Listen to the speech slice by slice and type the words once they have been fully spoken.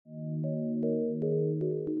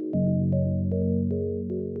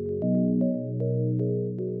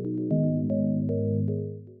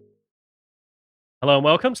Hello and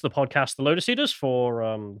welcome to the podcast, The Lotus Eaters, for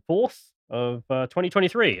 4th of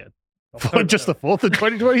 2023. Just the 4th of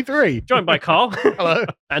 2023. Joined by Carl. Hello.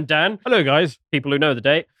 And Dan. Hello, guys. People who know the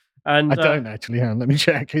date. And I don't actually. Hang on, let me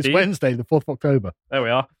check. It's Wednesday, the 4th of October. There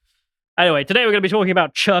we are. Anyway, today we're going to be talking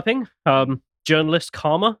about chirping, journalist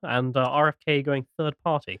Karma, and RFK going third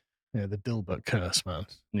party. Yeah, the Dilbert curse, man.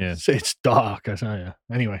 Yeah. It's dark, I tell you.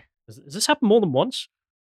 Anyway. Has this happened more than once?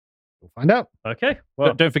 We'll find out. Okay.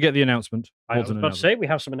 Well, Don't forget the announcement. I was about to say, we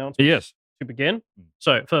have some announcements. Yes. To begin.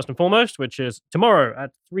 So, first and foremost, which is tomorrow at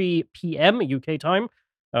 3 p.m. UK time,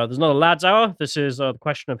 there's another Lads Hour. This is the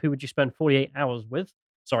question of who would you spend 48 hours with?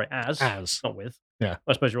 Sorry, as. Not with. Yeah.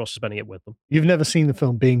 I suppose you're also spending it with them. You've never seen the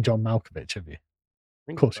film Being John Malkovich, have you?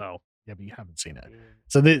 Of course. So. Yeah, but you haven't seen it.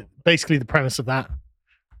 So basically the premise of that,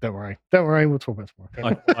 don't worry, we'll talk about it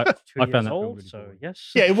tomorrow. I found that old, really so boring.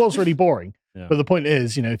 yes. Yeah, it was really boring. Yeah. But the point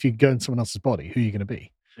is, if you go in someone else's body, who are you going to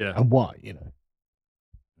be? Yeah. And why,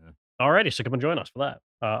 Alrighty, so come and join us for that.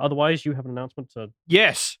 Otherwise, you have an announcement to...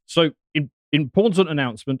 Yes. So, important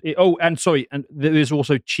announcement. And there is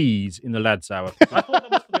also cheese in the Lads Hour. I thought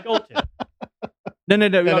that was for the gold tier.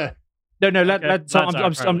 No. Okay, So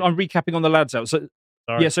Lads Hour, I'm recapping on the Lads Hour. So,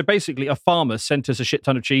 Sorry. yeah. So basically, a farmer sent us a shit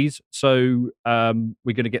ton of cheese. So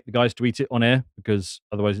we're going to get the guys to eat it on air because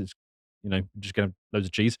otherwise it's just going to have loads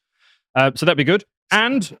of cheese. So that'd be good.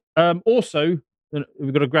 And also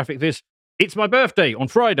we've got a graphic. It's my birthday on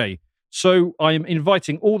Friday. So I am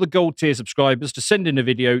inviting all the gold tier subscribers to send in a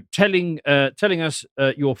video telling us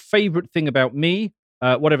your favorite thing about me,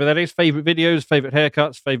 whatever that is, favorite videos, favorite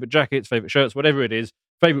haircuts, favorite jackets, favorite shirts, whatever it is,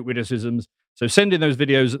 favorite witticisms. So send in those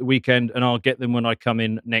videos at the weekend and I'll get them when I come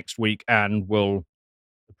in next week and we'll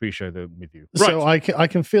appreciate them with you. So I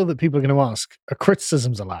can feel that people are going to ask, are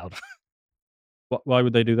criticisms allowed? Why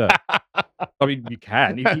would they do that? I mean, you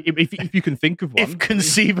can if you can think of one. If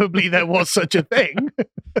conceivably there was such a thing.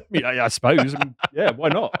 I suppose. Yeah, why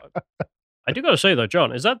not? I do got to say, though,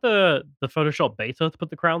 John, is that the Photoshop beta to put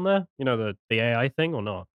the crown there? The AI thing or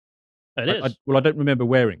not? It is. I don't remember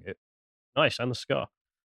wearing it. Nice, and the scar.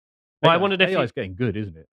 Well, I wondered if AI's getting good,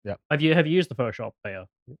 isn't it? Yeah. Have you used the Photoshop beta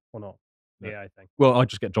or not? The No. AI thing. Well, I'll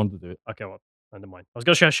just get John to do it. Okay, well, never mind. I was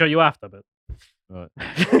going to show you after, but... Right.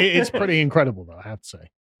 It's pretty incredible, though, I have to say.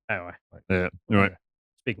 Anyway. Yeah. All right.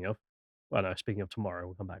 Speaking of tomorrow,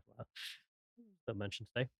 we'll come back to that. Don't mention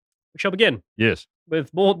today. We shall begin. Yes.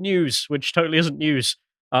 With more news, which totally isn't news.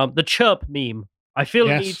 The Chirp meme. I feel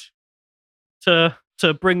the need to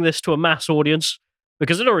bring this to a mass audience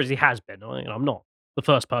because it already has been. I'm not the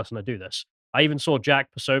first person to do this. I even saw Jack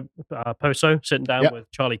Poso sitting down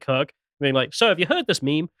with Charlie Kirk, being like, "So have you heard this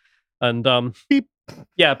meme?" And Beep.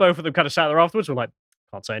 Yeah, both of them kind of sat there afterwards. We're like,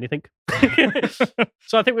 can't say anything.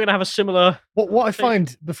 So I think we're gonna have a similar. What I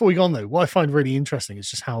find before we go on though, what I find really interesting is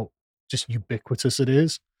just how just ubiquitous it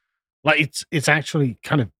is. Like it's actually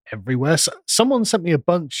kind of everywhere. So, someone sent me a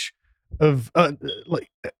bunch of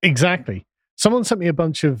exactly. Someone sent me a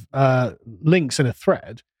bunch of links in a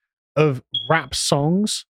thread of rap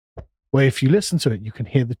songs where if you listen to it, you can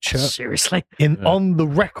hear the chirp Seriously on the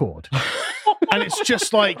record, and it's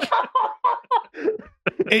just like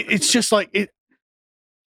it's just like it.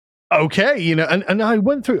 Okay, and I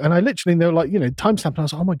went through and I literally, they were like, timestamp, and I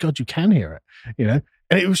was like, oh my God, you can hear it,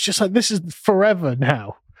 and it was just like, this is forever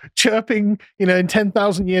now. Chirping, in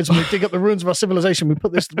 10,000 years, when we dig up the ruins of our civilization, we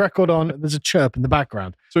put this record on, there's a chirp in the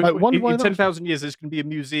background. So in 10,000 years, there's going to be a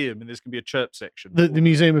museum and there's going to be a chirp section. The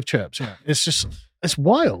Museum of Chirps, yeah. It's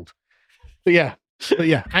wild. But yeah,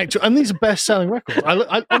 actually, and these are best-selling records.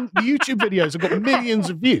 And the YouTube videos have got millions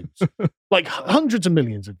of views, like hundreds of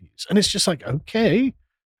millions of views. And it's just like, okay,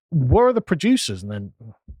 where are the producers? And then...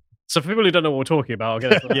 So for people who don't know what we're talking about, I'll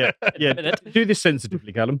get it. Yeah. Do this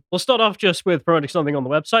sensitively, Callum. We'll start off just with promoting something on the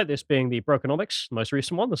website, this being the Brokenomics, the most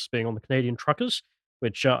recent one, this being on the Canadian Truckers,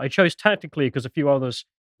 which I chose tactically because a few others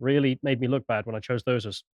really made me look bad when I chose those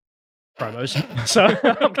as promos. So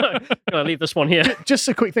I'm going to leave this one here. Just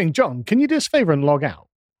a quick thing, John, can you do us a favor and log out?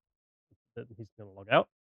 He's going to log out?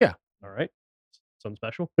 Yeah. All right. Something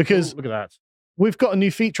special. Because look at that. We've got a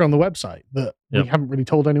new feature on the website that we haven't really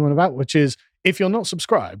told anyone about, which is if you're not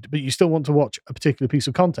subscribed, but you still want to watch a particular piece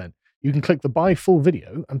of content, you can click the buy full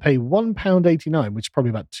video and pay £1.89, which is probably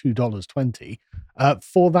about $2.20,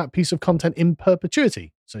 for that piece of content in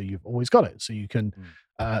perpetuity. So you've always got it. So you can,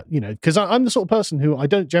 because I'm the sort of person who I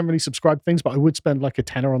don't generally subscribe to things, but I would spend like a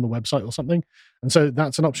tenner on the website or something. And so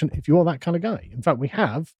that's an option if you're that kind of guy. In fact, we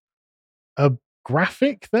have a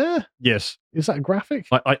graphic there. Yes. Is that a graphic?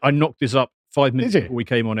 I knocked this up 5 minutes before we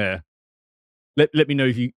came on air. Let me know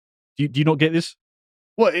if do you not get this?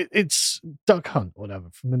 Well, it's Duck Hunt or whatever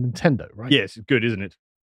from the Nintendo, right? Yes, it's good, isn't it?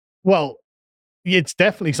 Well, It's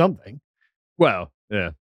definitely something. Well,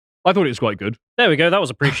 yeah. I thought it was quite good. There we go. That was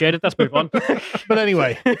appreciated. Let's move on. But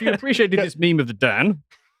anyway, if you appreciated this meme of the Dan,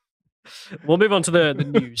 we'll move on to the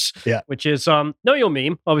news, which is Know Your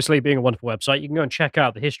Meme. Obviously, being a wonderful website, you can go and check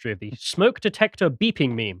out the history of the smoke detector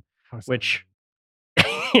beeping meme, which...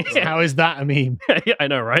 How is that a meme? Yeah, I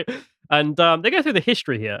know, right? And they go through the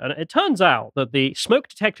history here, and it turns out that the smoke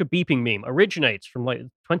detector beeping meme originates from like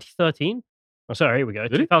 2013. Oh, sorry, here we go,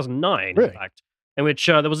 2009, really? In fact, in which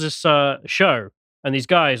there was this show, and these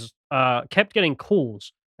guys kept getting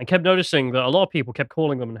calls and kept noticing that a lot of people kept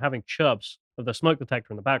calling them and having chirps of the smoke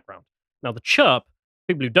detector in the background. Now, the chirp,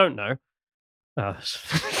 people who don't know,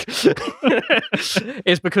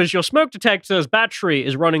 is because your smoke detector's battery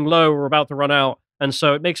is running low or about to run out, and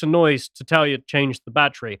so it makes a noise to tell you to change the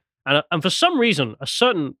battery. And for some reason, a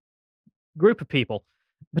certain group of people,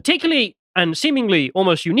 particularly and seemingly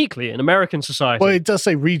almost uniquely in American society... Well, it does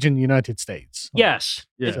say region United States. Yes.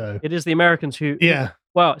 Yeah. So, it is the Americans who... Yeah.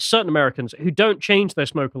 Well, certain Americans who don't change their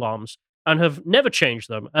smoke alarms and have never changed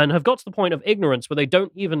them and have got to the point of ignorance where they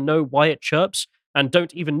don't even know why it chirps and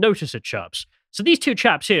don't even notice it chirps. So these two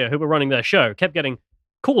chaps here who were running their show kept getting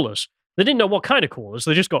callers. They didn't know what kind of callers.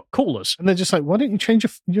 They just got callers. And they're just like, why don't you change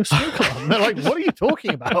your smoke alarm? They're like, what are you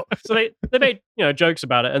talking about? So they made jokes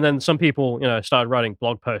about it. And then some people started writing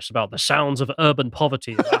blog posts about the sounds of urban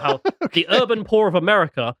poverty, about how the urban poor of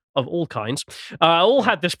America, of all kinds, all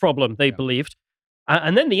had this problem, they believed.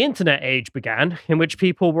 And then the internet age began, in which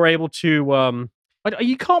people were able to...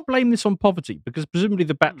 You can't blame this on poverty, because presumably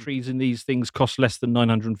the batteries in these things cost less than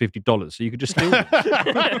 $950, so you could just steal them.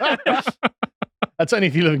 That's only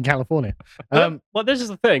if you live in California. Well, this is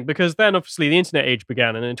the thing, because then obviously the internet age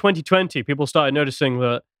began, and in 2020, people started noticing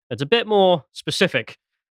that it's a bit more specific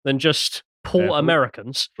than just poor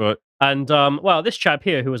Americans. Right. And, this chap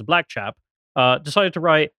here, who was a black chap, decided to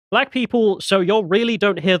write, "Black people, so you really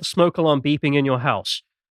don't hear the smoke alarm beeping in your house."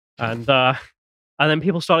 And then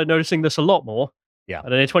people started noticing this a lot more. Yeah.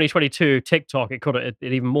 And then in 2022, TikTok, it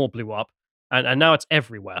even more blew up. And now it's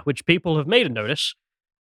everywhere, which people have made a notice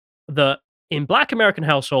that in black American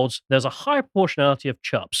households, there's a high proportionality of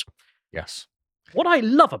chirps. Yes. What I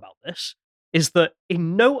love about this is that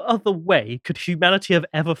in no other way could humanity have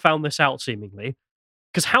ever found this out, seemingly.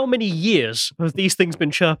 Because how many years have these things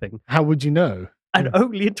been chirping? How would you know? And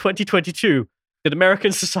only in 2022 did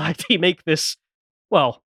American society make this,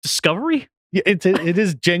 discovery? Yeah, it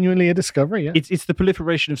is genuinely a discovery, yeah. It's the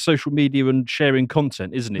proliferation of social media and sharing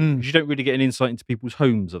content, isn't it? Because you don't really get an insight into people's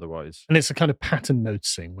homes otherwise. And it's a kind of pattern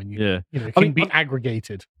noticing when it can be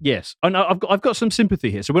aggregated. Yes. And I've got some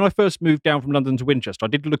sympathy here. So when I first moved down from London to Winchester, I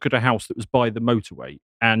did look at a house that was by the motorway,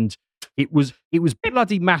 and it was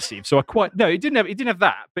bloody massive. So it didn't have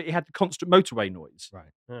that, but it had the constant motorway noise. Right.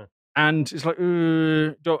 Yeah. And it's like,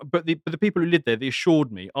 but the people who lived there, they assured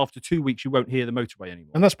me after 2 weeks you won't hear the motorway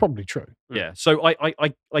anymore. And that's probably true. Yeah. So I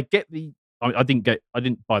get the. I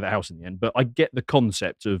didn't buy that house in the end, but I get the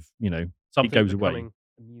concept of Something it goes away.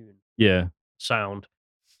 Immune. Yeah. Sound.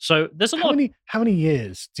 So there's a lot. How many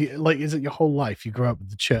years do you, is it your whole life you grow up with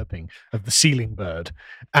the chirping of the ceiling bird,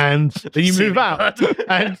 and then you move out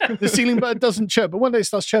and the ceiling bird doesn't chirp, but one day it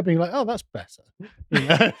starts chirping, you're like, oh, that's better.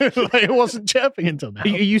 It wasn't chirping until now. Are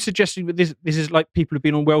you suggesting that this is like people who've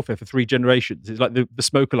been on welfare for 3 generations? It's like the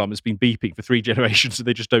smoke alarm has been beeping for 3 generations, so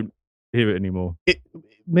they just don't hear it anymore.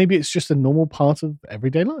 Maybe it's just a normal part of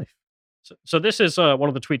everyday life. So this is one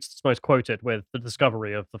of the tweets that's most quoted, with the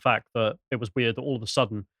discovery of the fact that it was weird that all of a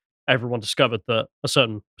sudden everyone discovered that a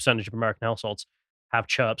certain percentage of American households have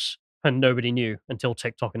chirps, and nobody knew until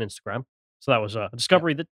TikTok and Instagram. So that was a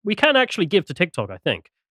discovery that we can actually give to TikTok, I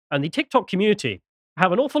think. And the TikTok community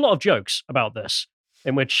have an awful lot of jokes about this,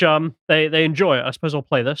 in which they enjoy it. I suppose I'll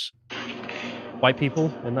play this. White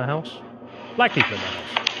people in their house, black people in their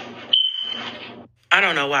house. I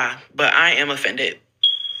don't know why, but I am offended.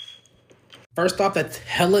 First off, that's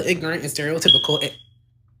hella ignorant and stereotypical.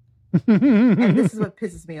 And this is what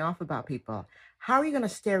pisses me off about people. How are you going to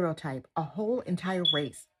stereotype a whole entire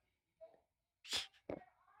race?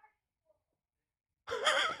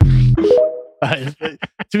 To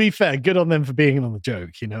be fair, good on them for being in on the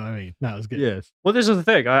joke. You know what I mean? That was good. Yes. Well, this is the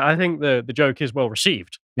thing. I think the joke is well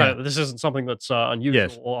received. Yeah. This isn't something that's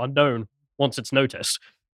unusual or unknown once it's noticed.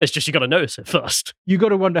 It's just you got to notice it first. You got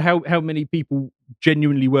to wonder how many people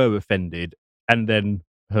genuinely were offended and then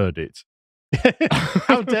heard it.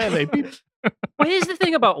 How dare they? Well, here's the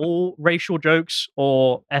thing about all racial jokes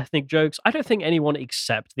or ethnic jokes. I don't think anyone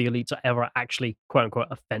except the elites are ever actually, quote unquote,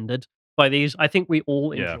 offended by these. I think we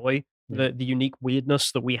all enjoy the unique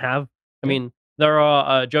weirdness that we have. I mean, There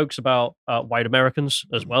are jokes about white Americans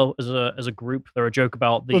as well as a group. There are a joke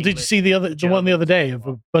about the. Well, did you see the one the other day of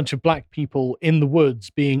a bunch of black people in the woods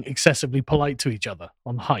being excessively polite to each other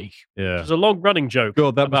on the hike? Yeah, it's a long running joke.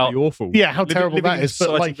 God, that must be awful. Yeah, how terrible that is.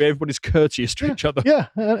 But like, where everybody's courteous to each other. Yeah,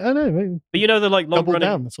 I know. But you know the like long running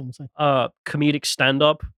down, that's what I'm saying. Comedic stand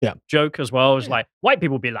up joke as well is like white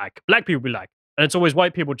people be like, black people be like, and it's always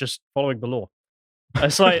white people just following the law.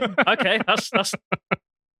 It's like okay,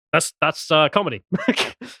 that's comedy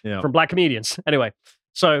from black comedians. Anyway,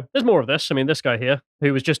 so there's more of this. I mean, this guy here,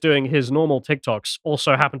 who was just doing his normal TikToks,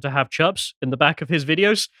 also happened to have chirps in the back of his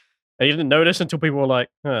videos. And he didn't notice until people were like,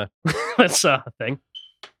 that's a thing.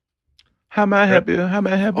 How may I help you? How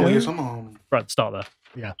may I help you? Oh, yes, I'm on. Right, start there.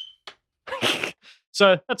 Yeah.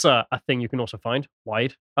 So that's a thing you can also find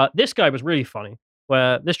wide. This guy was really funny,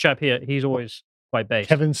 where this chap here, he's always quite based.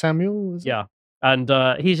 Kevin Samuel? Yeah. And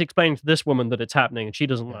he's explaining to this woman that it's happening, and she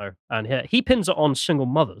doesn't know. And he pins it on single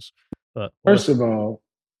mothers. But first of all,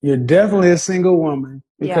 you're definitely a single woman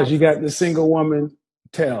because you got the single woman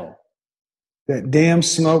tell. That damn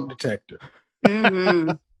smoke detector.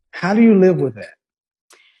 Mm-hmm. How do you live with that?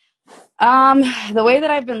 The way that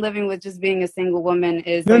I've been living with just being a single woman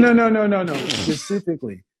is no.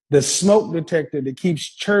 Specifically, the smoke detector that keeps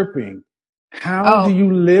chirping. How do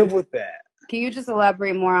you live with that? Can you just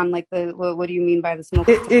elaborate more on like what do you mean by the smoke?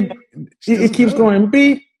 It keeps going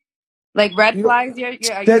beep. Like red flags?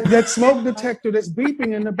 That smoke detector that's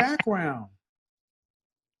beeping in the background.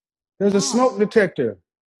 There's a smoke detector.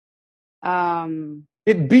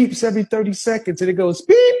 It beeps every 30 seconds and it goes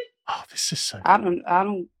beep. Oh, this is so. I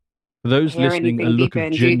don't. For those listening, a look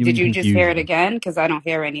of genuine Did you confusion. just hear it again? Because I don't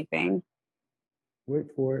hear anything. Wait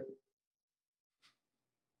for it.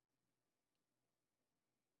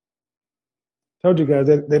 Told you guys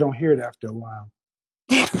they don't hear it after a while.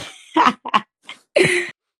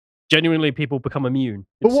 Genuinely, people become immune.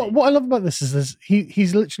 But what I love about this is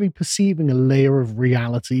he's literally perceiving a layer of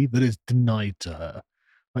reality that is denied to her.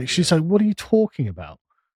 Like she's like, "What are you talking about?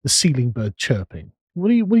 The ceiling bird chirping. What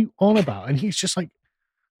are you on about?" And he's just like,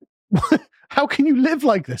 "What? How can you live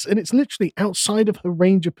like this?" And it's literally outside of her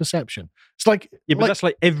range of perception. It's like, but that's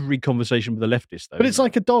like every conversation with a leftist, though. But it's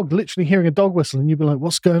like a dog literally hearing a dog whistle, and you'd be like,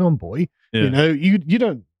 "What's going on, boy?" Yeah. You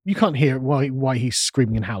know, you can't hear why he's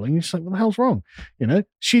screaming and howling. You're just like, "What the hell's wrong?" You know,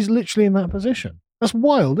 she's literally in that position. That's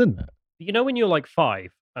wild, isn't it? You know, when you're like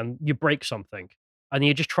 5 and you break something, and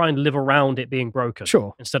you just try and live around it being broken,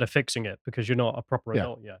 instead of fixing it because you're not a proper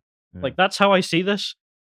adult yet. Yeah. Like that's how I see this.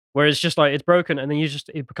 Where it's just like it's broken, and then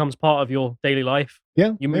it becomes part of your daily life.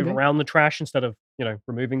 Yeah, you move around the trash instead of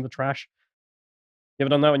removing the trash. You ever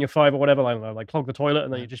done that when you're 5 or whatever? I don't know, like clog the toilet,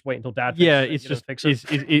 and then you just wait until dad. It's just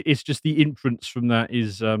it's just the inference from that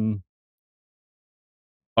is I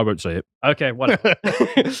won't say it. Okay, whatever.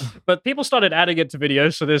 But people started adding it to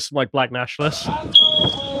videos, so there's like black nationalists.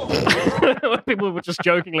 People were just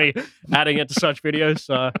jokingly adding it to such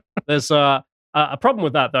videos. There's a problem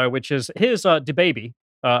with that though, which is here's DaBaby.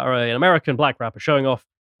 An American black rapper showing off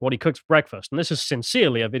what he cooks for breakfast. And this is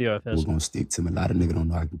sincerely a video of his. We're going to stick to me. A lot of niggas don't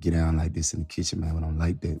know I can get down like this in the kitchen, man. When I'm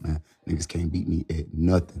like that, man, niggas can't beat me at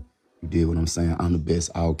nothing. You dig what I'm saying? I'm the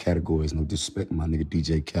best all categories. No disrespect to my nigga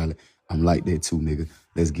DJ Khaled. I'm like that too, nigga.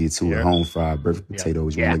 Let's get to it. Home fried, breakfast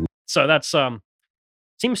potatoes. Yeah. So that's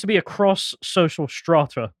seems to be across social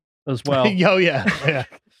strata as well. Yeah.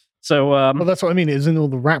 So well, that's what I mean. It's in all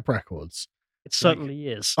the rap records. It certainly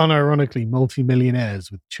is. Unironically,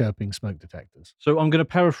 multi-millionaires with chirping smoke detectors. So I'm going to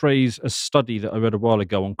paraphrase a study that I read a while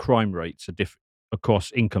ago on crime rates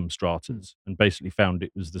across income stratas, and basically found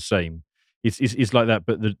it was the same. It's like that,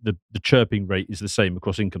 but the chirping rate is the same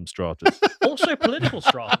across income stratas. Also political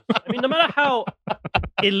stratas. I mean, no matter how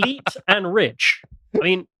elite and rich. I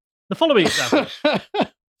mean, the following example.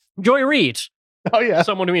 Joy Reid. Oh, yeah.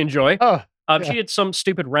 Someone we enjoy. Oh, She did some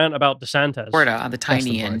stupid rant about DeSantis. Florida, the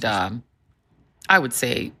tiny and I would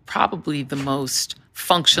say probably the most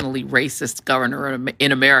functionally racist governor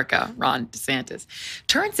in America, Ron DeSantis.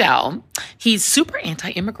 Turns out he's super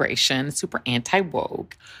anti-immigration, super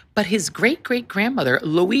anti-woke, but his great-great-grandmother,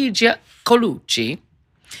 Luigi Colucci,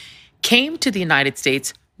 came to the United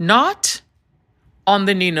States not on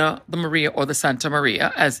the Nina, the Maria, or the Santa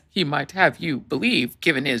Maria, as he might have you believe,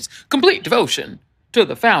 given his complete devotion to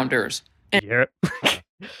the founders. Yeah.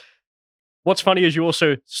 What's funny is you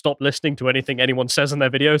also stop listening to anything anyone says in their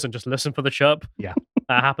videos and just listen for the chirp. Yeah.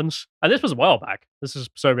 That happens. And this was a while back. This is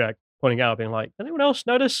Sobiak pointing out, being like, anyone else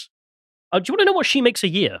notice? Do you want to know what she makes a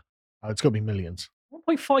year? Oh, it's got to be millions.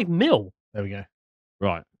 1.5 mil. There we go.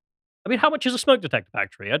 Right. I mean, how much is a smoke detector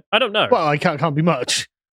factory? I don't know. Well, can't be much.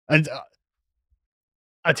 And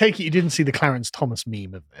I take it you didn't see the Clarence Thomas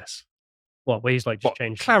meme of this. What? Where he's like just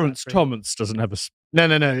changed. Clarence Thomas doesn't have a. No.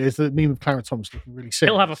 It's the meme of Clarence Thomas looking really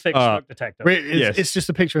serious. He'll have a fixed smoke detector. It's just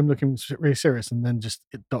a picture of him looking really serious, and then just ...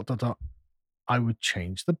 I would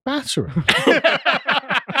change the battery.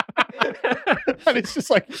 And it's just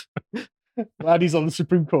like, glad he's on the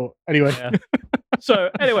Supreme Court. Anyway. Yeah. So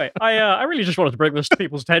anyway, I really just wanted to bring this to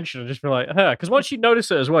people's attention and just be like, because once you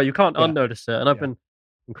notice it as well, you can't unnotice it. And I've been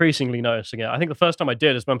increasingly noticing it. I think the first time I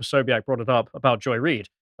did is when Posobiec brought it up about Joy Reid.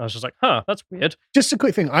 I was just like, that's weird. Just a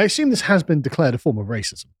quick thing. I assume this has been declared a form of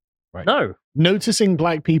racism, right? No. Noticing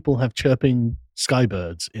black people have chirping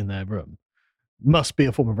skybirds in their room must be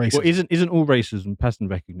a form of racism. Well, isn't all racism pattern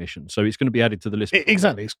recognition? So it's going to be added to the list.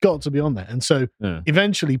 Exactly. It's got to be on there. And so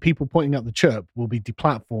eventually people pointing out the chirp will be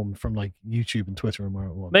deplatformed from like YouTube and Twitter and where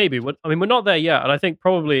it was. Maybe. I mean, we're not there yet. And I think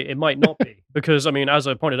probably it might not be because, I mean, as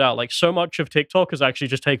I pointed out, like so much of TikTok has actually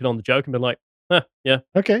just taken on the joke and been like, yeah.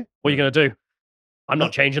 Okay. What are you going to do? I'm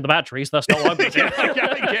not changing the batteries. That's not what I'm going to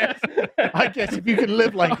do. I guess if you can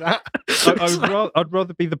live like that. I'd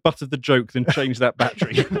rather be the butt of the joke than change that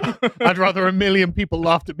battery. I'd rather 1 million people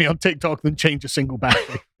laughed at me on TikTok than change a single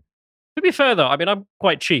battery. To be fair, though, I mean, I'm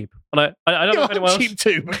quite cheap. And I don't know if anyone else... cheap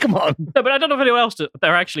too, but come on. No, but I don't know if anyone else...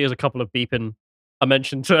 There actually is a couple of beeping I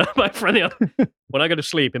mentioned to my friend the other... When I go to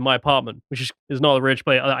sleep in my apartment, which is not a rich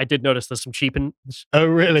place, I did notice there's some cheaping. Oh,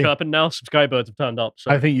 really? Chirping now. Some skybirds have turned up.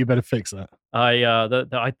 So I think you better fix that.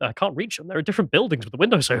 I can't reach them. There are different buildings with the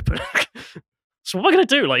windows open. So what am I going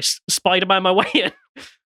to do? Like Spider-Man my way in?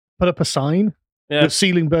 Put up a sign. Yeah. The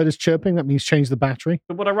ceiling bird is chirping. That means change the battery.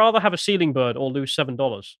 But would I rather have a ceiling bird or lose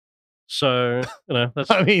 $7? So,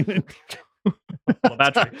 that's... I mean... a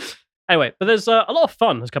battery. Anyway, but there's a lot of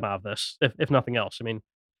fun has come out of this, if nothing else. I mean,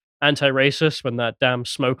 anti-racist when that damn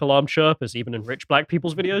smoke alarm chirp is even in rich black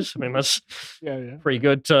people's videos. I mean, that's pretty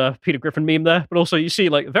good Peter Griffin meme there. But also you see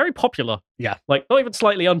like very popular. Yeah. Like not even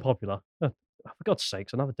slightly unpopular. For God's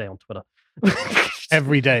sakes, another day on Twitter.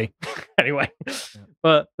 Every day. Anyway,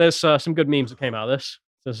 but there's some good memes that came out of this.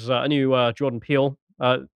 There's a new Jordan Peele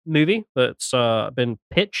movie that's been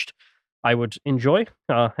pitched. I would enjoy.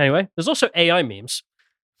 Anyway, there's also AI memes.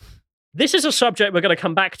 This is a subject we're going to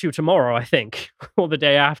come back to tomorrow, I think, or the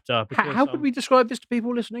day after. Because, how could we describe this to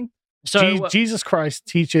people listening? So Jesus Christ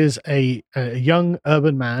teaches a young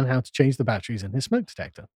urban man how to change the batteries in his smoke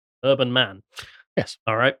detector. Urban man. Yes.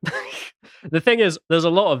 All right. The thing is, there's a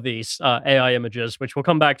lot of these AI images, which we'll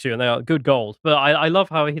come back to, and they are good gold. But I love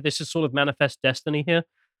how this is sort of manifest destiny here.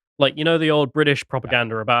 Like, the old British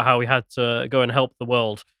propaganda about how we had to go and help the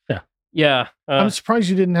world. Yeah. Yeah. I'm surprised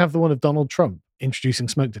you didn't have the one of Donald Trump introducing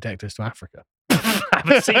smoke detectors to Africa. I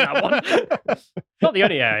haven't seen that one. Not the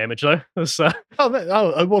only AI image, though.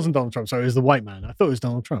 It wasn't Donald Trump. Sorry, it was the white man. I thought it was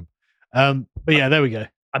Donald Trump. But yeah, there we go.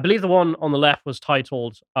 I believe the one on the left was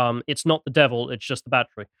titled "It's not the devil, it's just the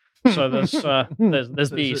battery." So there's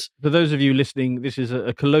these. For those of you listening, this is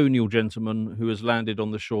a colonial gentleman who has landed on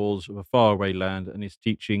the shores of a faraway land and is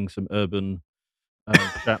teaching some urban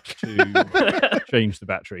chaps to change the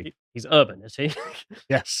battery. He's urban, is he?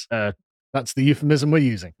 Yes. That's the euphemism we're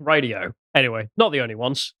using. Radio. Anyway, not the only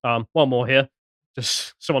ones. One more here.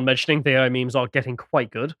 Just someone mentioning the AI memes are getting quite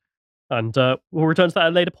good. And we'll return to that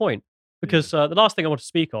at a later point. Because the last thing I want to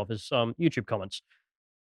speak of is YouTube comments.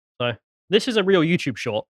 So this is a real YouTube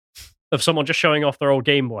short of someone just showing off their old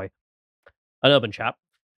Game Boy. An urban chap.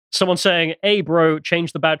 Someone saying, "Hey bro,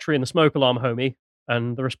 change the battery in the smoke alarm, homie."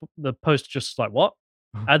 And the post just like, what?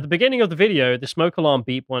 At the beginning of the video, the smoke alarm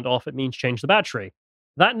beep went off. It means change the battery.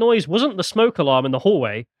 That noise wasn't the smoke alarm in the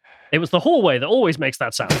hallway. It was the hallway that always makes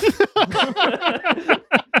that sound.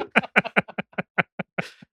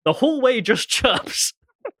 The hallway just chirps.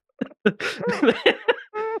 The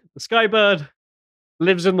skybird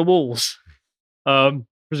lives in the walls.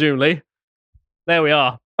 Presumably. There we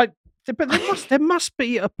are. But there must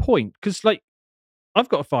be a point, because like I've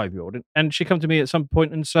got a 5-year-old and she come to me at some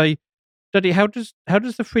point and say, "Daddy, how does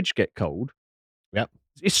the fridge get cold?" Yep.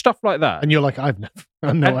 It's stuff like that. And you're like, I've no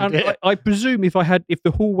idea. I presume if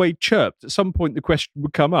the hallway chirped, at some point the question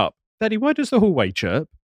would come up, "Daddy, why does the hallway chirp?"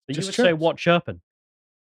 You would say, "What chirping?"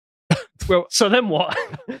 Well, so then what?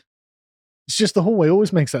 It's just the hallway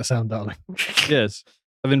always makes that sound, darling. Yes.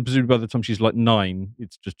 And then presumably by the time she's like 9,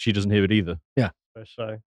 it's just she doesn't hear it either. Yeah.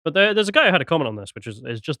 So, but there's a guy who had a comment on this, which is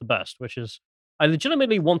just the best, which is, I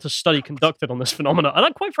legitimately want a study conducted on this phenomenon.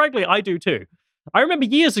 And quite frankly, I do too. I remember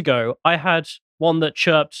years ago, I had one that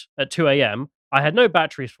chirped at 2 a.m. I had no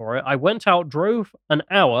batteries for it. I went out, drove an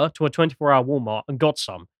hour to a 24-hour Walmart and got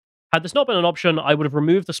some. Had this not been an option, I would have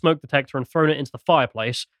removed the smoke detector and thrown it into the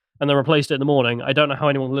fireplace and then replaced it in the morning. I don't know how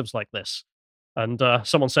anyone lives like this. And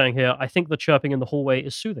someone saying here, "I think the chirping in the hallway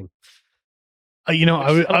is soothing."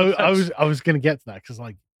 I was going to get to that because,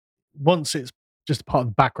 like, once it's just part of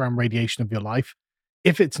the background radiation of your life,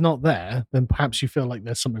 if it's not there, then perhaps you feel like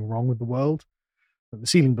there's something wrong with the world. But the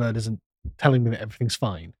ceiling bird isn't telling me that everything's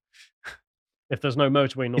fine. If there's no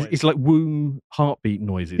motorway noise, it's like womb heartbeat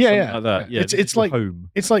noises. Yeah, like that. Yeah, it's like home.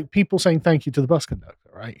 It's like people saying thank you to the bus conductor,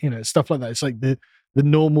 right? Stuff like that. It's like the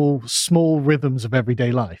normal small rhythms of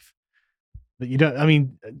everyday life that you don't. I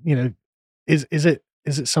mean, is it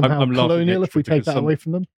somehow colonial if we take that away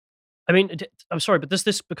from them? I mean, I'm sorry, but does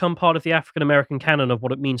this become part of the African American canon of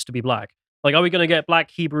what it means to be black? Like, are we going to get black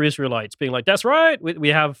Hebrew Israelites being like, "That's right, we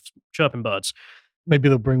have chirping birds"? Maybe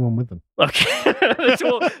they'll bring one with them. Okay,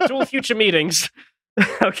 it's all future meetings.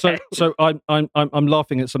 Okay. So I'm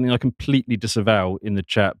laughing at something I completely disavow in the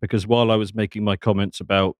chat, because while I was making my comments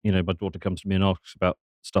about, my daughter comes to me and asks about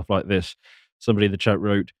stuff like this, somebody in the chat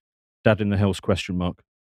wrote, "Dad in the house?" ?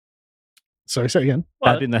 Sorry, say again.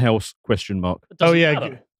 Dad in the house ? Oh yeah.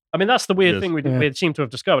 Matter. I mean, that's the weird thing we seem to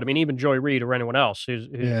have discovered. I mean, even Joy Reid or anyone else who's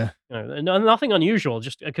nothing unusual,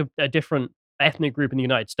 just a different ethnic group in the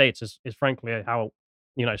United States is frankly how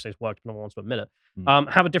the United States works, no one wants to admit it,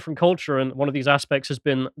 have a different culture. And one of these aspects has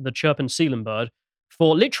been the chirping ceiling bird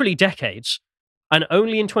for literally decades. And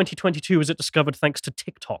only in 2022 was it discovered thanks to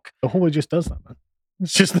TikTok. The Hallway just does that, man.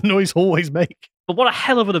 It's just the noise Hallways make. But what a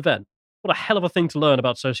hell of an event. What a hell of a thing to learn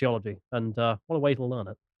about sociology. And what a way to learn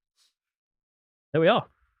it. There we are.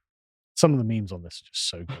 Some of the memes on this are just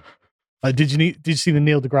so good. Did you see the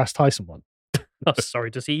Neil deGrasse Tyson one? Oh,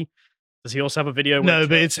 sorry, does he also have a video? No,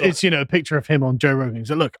 but it's a picture of him on Joe Rogan.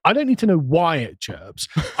 He's like, look, I don't need to know why it chirps.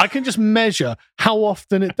 I can just measure how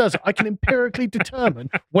often it does it. I can empirically determine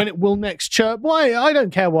when it will next chirp. Why? I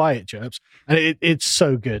don't care why it chirps. And it's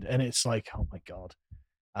so good. And it's like, oh my God.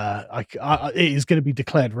 It is going to be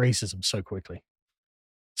declared racism so quickly.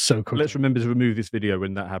 So quickly. Let's remember to remove this video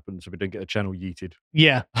when that happens so we don't get a channel yeeted.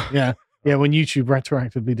 Yeah. When YouTube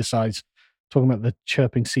retroactively decides talking about the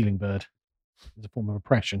chirping ceiling bird is a form of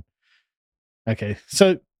oppression. Okay,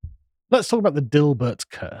 so let's talk about the Dilbert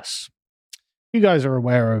curse. You guys are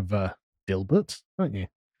aware of Dilbert, aren't you?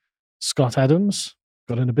 Scott Adams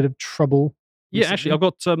got in a bit of trouble. Yeah, actually, I've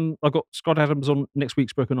got Scott Adams on next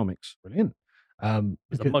week's Brokenomics. Brilliant.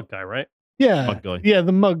 He's the mug guy, right? Yeah, mug guy. Yeah,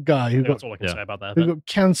 the mug guy that's all I can say about that. Who got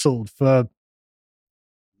cancelled for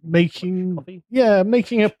making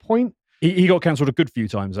a point. He got cancelled a good few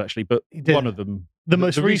times actually, but one of them, the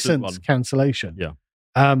most recent one. Cancellation,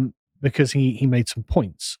 because he made some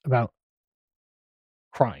points about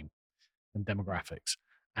crime and demographics,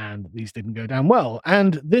 and these didn't go down well.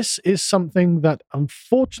 And this is something that,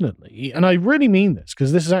 unfortunately, and I really mean this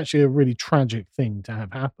because this is actually a really tragic thing to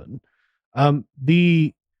have happen.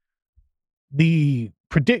 The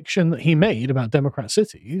prediction that he made about Democrat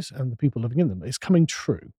cities and the people living in them is coming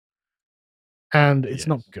true, and it's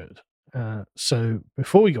not good. So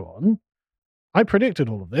before we go on, I predicted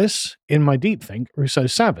all of this in my Deep Think Rousseau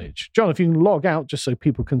Savage. John, if you can log out just so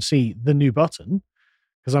people can see the new button,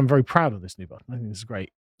 because I'm very proud of this new button. I think this is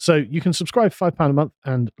great. So you can subscribe for £5 a month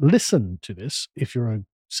and listen to this if you're a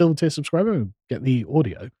silver tier subscriber and get the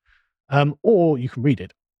audio, or you can read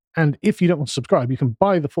it. And if you don't want to subscribe, you can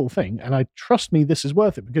buy the full thing. And trust me, this is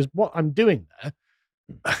worth it, because what I'm doing there,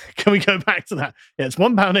 can we go back to that? Yeah, it's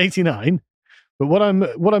 £1.89. But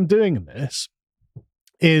what I'm doing in this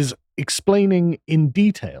is explaining in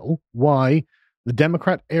detail why the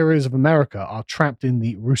Democrat areas of America are trapped in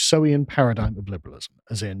the Rousseauian paradigm of liberalism.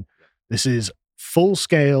 As in, this is full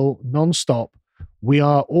scale, non-stop. We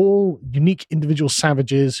are all unique individual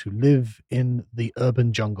savages who live in the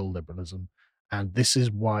urban jungle liberalism. And this is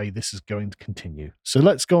why this is going to continue. So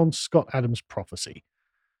let's go on to Scott Adams' prophecy.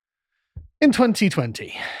 In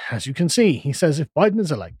 2020, as you can see, he says if Biden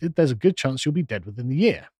is elected, there's a good chance you'll be dead within the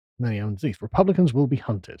year. And then he underneath, Republicans will be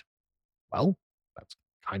hunted. Well, that's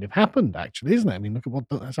kind of happened, actually, isn't it? I mean, look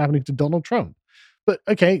at that's happening to Donald Trump. But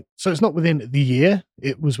okay, so it's not within the year.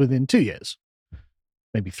 It was within 2 years.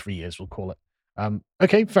 Maybe 3 years, we'll call it.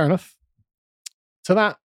 Okay, fair enough. To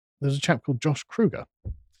that, there's a chap called Josh Kruger.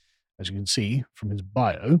 As you can see from his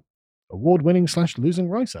bio, award-winning / losing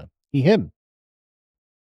writer. Him.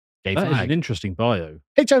 Gay that flag. Is an interesting bio.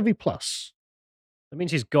 HIV plus. That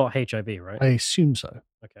means he's got HIV, right? I assume so.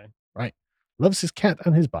 Okay. Right. Loves his cat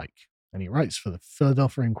and his bike. And he writes for the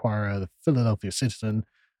Philadelphia Inquirer, the Philadelphia Citizen,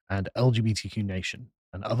 and LGBTQ Nation,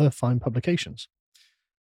 and other fine publications.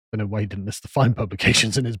 I don't know why he didn't list the fine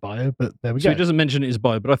publications in his bio, but there we go. So he doesn't mention it in his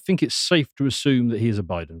bio, but I think it's safe to assume that he is a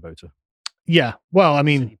Biden voter. Yeah. Well, I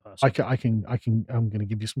mean, I'm going to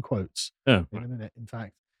give you some quotes in a minute, in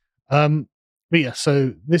fact. But yeah,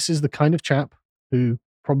 so this is the kind of chap who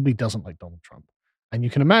probably doesn't like Donald Trump. And you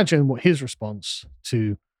can imagine what his response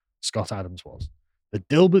to Scott Adams was. The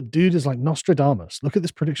Dilbert dude is like Nostradamus. Look at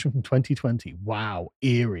this prediction from 2020. Wow,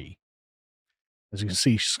 eerie. As you can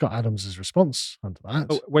see, Scott Adams' response onto that.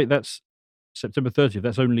 Oh, wait, that's September 30th.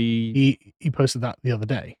 That's only... He posted that the other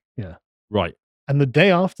day. Yeah. Right. And the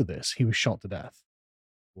day after this, he was shot to death.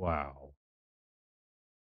 Wow.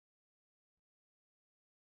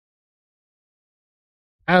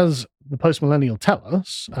 As the post-millennial tell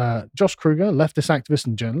us, Josh Kruger, leftist activist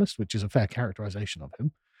and journalist, which is a fair characterization of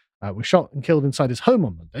him, was shot and killed inside his home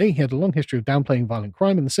on Monday. He had a long history of downplaying violent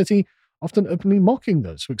crime in the city, often openly mocking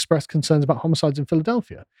those who expressed concerns about homicides in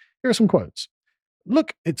Philadelphia. Here are some quotes.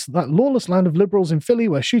 Look, it's that lawless land of liberals in Philly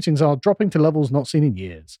where shootings are dropping to levels not seen in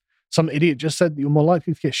years. Some idiot just said that you're more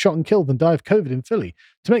likely to get shot and killed than die of COVID in Philly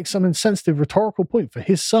to make some insensitive rhetorical point for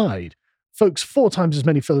his side. Folks, 4 times as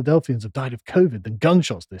many Philadelphians have died of COVID than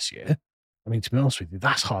gunshots this year. I mean, to be honest with you,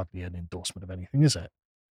 that's hardly an endorsement of anything, is it?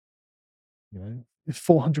 You know, if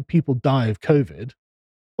 400 people die of COVID,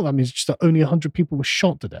 well, that means just that only 100 people were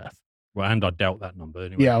shot to death. Well, and I doubt that number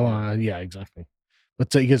anyway. Yeah, well, yeah, exactly. But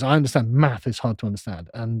because I understand math is hard to understand.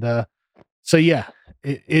 And so, yeah,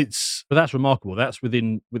 it's... But that's remarkable. That's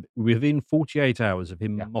within 48 hours of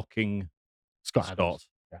him mocking Scott.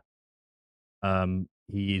 Yeah.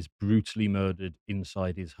 He is brutally murdered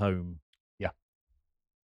inside his home. Yeah.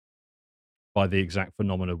 By the exact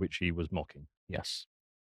phenomena which he was mocking. Yes.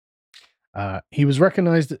 He was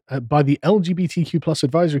recognized by the LGBTQ plus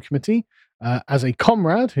advisory committee as a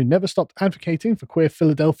comrade who never stopped advocating for queer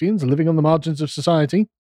Philadelphians living on the margins of society.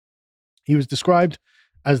 He was described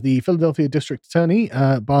as the Philadelphia district attorney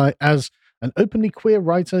as an openly queer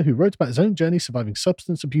writer who wrote about his own journey surviving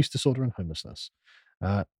substance abuse disorder and homelessness.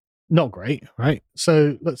 Not great, right?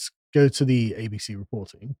 So let's go to the ABC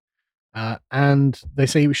reporting. And they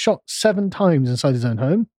say he was shot 7 times inside his own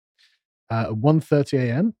home at 1:30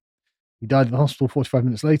 a.m. He died in the hospital 45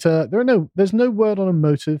 minutes later. There's no word on a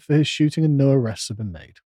motive for his shooting, and no arrests have been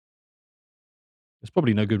made. There's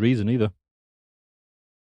probably no good reason either.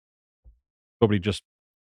 Probably just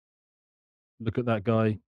look at that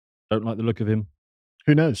guy, don't like the look of him.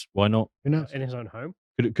 Who knows? Why not? Who knows? In his own home?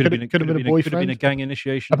 Could have been a boyfriend. Could have been a gang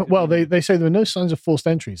initiation. Well, they say there were no signs of forced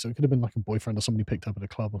entry, so it could have been like a boyfriend or somebody picked up at a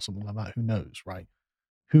club or something like that. Who knows, right?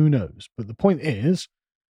 Who knows? But the point is,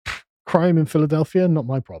 crime in Philadelphia, not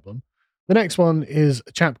my problem. The next one is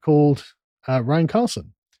a chap called Ryan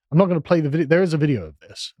Carson. I'm not going to play the video. There is a video of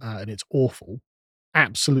this, and it's awful.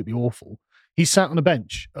 Absolutely awful. He sat on a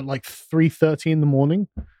bench at like 3:30 in the morning,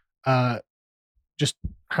 just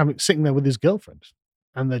sitting there with his girlfriend.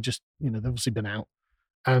 And they're just, they've obviously been out.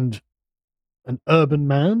 And an urban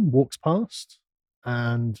man walks past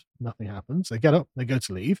and nothing happens. They get up, they go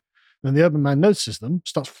to leave. Then the urban man notices them,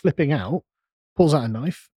 starts flipping out, pulls out a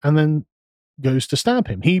knife, and then goes to stab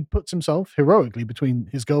him. He puts himself heroically between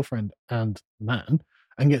his girlfriend and the man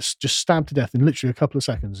and gets just stabbed to death in literally a couple of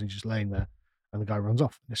seconds. He's just laying there and the guy runs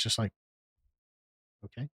off. It's just like,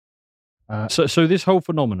 okay. So this whole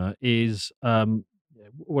phenomena is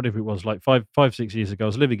whatever it was, like 5-6 years ago. I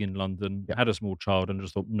was living in London, had a small child, and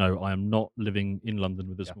just thought, no, I am not living in London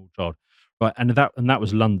with a small child. Right, and that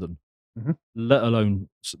was London, let alone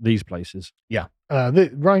these places. Yeah,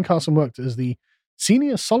 Ryan Carson worked as the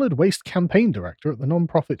senior solid waste campaign director at the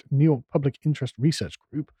nonprofit New York Public Interest Research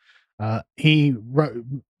Group. He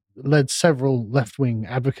led several left-wing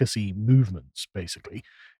advocacy movements. Basically,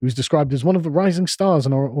 he was described as one of the rising stars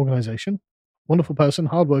in our organization. Wonderful person,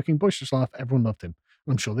 hardworking, boisterous laugh. Everyone loved him.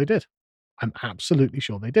 I'm sure they did. I'm absolutely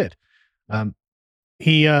sure they did.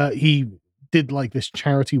 He did like this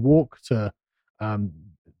charity walk to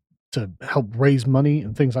help raise money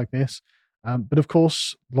and things like this. But of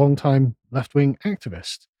course, longtime left-wing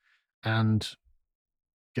activist, and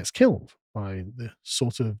gets killed by the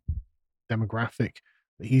sort of demographic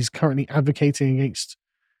that he's currently advocating against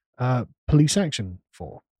police action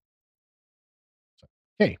for. So,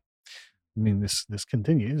 okay. I mean, this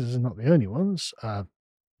continues. This is not the only ones.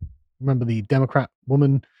 Remember the Democrat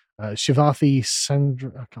woman, Shivathi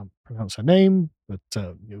Sandra, I can't pronounce her name, but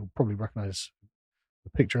you'll probably recognize the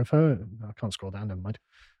picture of her. I can't scroll down, never mind.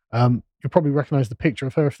 You'll probably recognize the picture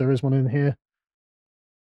of her if there is one in here.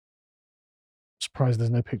 Surprised there's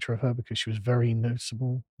no picture of her because she was very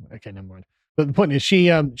noticeable. Okay, never mind. But the point is, she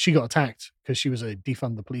got attacked because she was a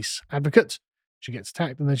defund the police advocate. She gets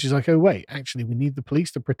attacked, and then she's like, oh, wait, actually, we need the police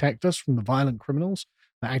to protect us from the violent criminals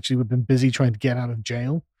that actually we've been busy trying to get out of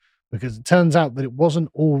jail. Because it turns out that it wasn't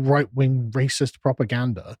all right-wing racist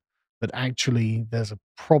propaganda, that actually there's a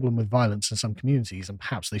problem with violence in some communities, and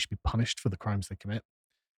perhaps they should be punished for the crimes they commit.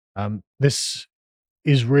 This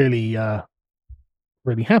is really,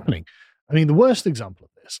 really happening. I mean, the worst example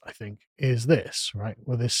of this, I think, is this, right?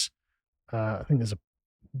 Where this, I think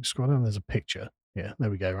scroll down, there's a picture. Yeah, there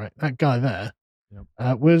we go, right? That guy there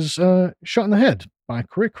was shot in the head by a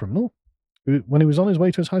career criminal when he was on his way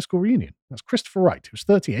to his high school reunion. That's Christopher Wright, who was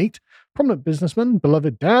 38, prominent businessman,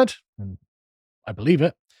 beloved dad, and I believe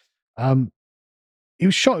it. He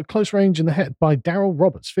was shot at close range in the head by Daryl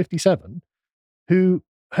Roberts, 57, who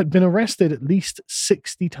had been arrested at least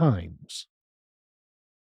 60 times.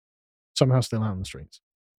 Somehow still out on the streets.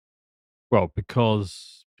 Well,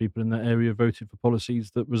 because people in that area voted for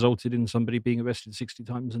policies that resulted in somebody being arrested 60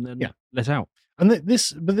 times and then let out. And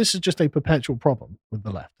this is just a perpetual problem with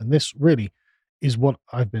the left. And this really is what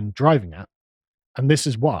I've been driving at. And this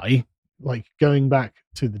is why, like, going back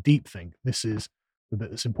to the deep thing, this is the bit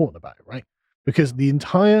that's important about it, right? Because the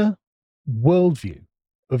entire worldview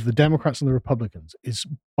of the Democrats and the Republicans is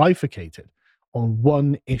bifurcated on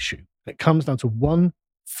one issue. It comes down to one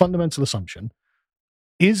fundamental assumption.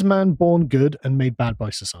 Is man born good and made bad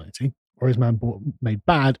by society? Or is man made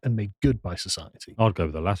bad and made good by society? I'd go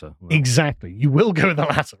with the latter. Well, exactly. You will go with the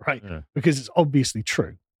latter, right? Yeah. Because it's obviously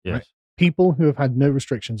true. Yes. Right? People who have had no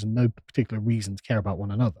restrictions and no particular reason to care about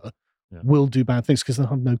one another will do bad things because they'll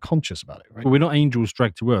have no conscience about it, right? Well, we're not angels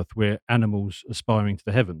dragged to earth. We're animals aspiring to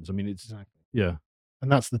the heavens. I mean, it's... Exactly. Yeah.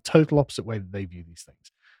 And that's the total opposite way that they view these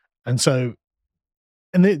things. And so,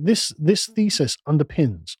 and this thesis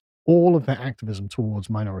underpins all of their activism towards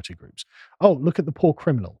minority groups. Oh, look at the poor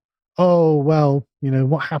criminal. Oh, well,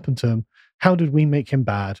 what happened to him? How did we make him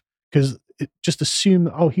bad? Because just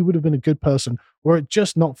assume, he would have been a good person, were it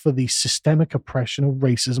just not for the systemic oppression of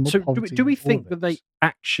racism or so poverty. Do we think that they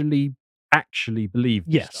actually believe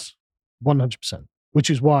this Yes, stuff? 100%, which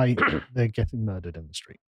is why they're getting murdered in the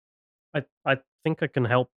street. I think I can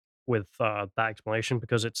help with that explanation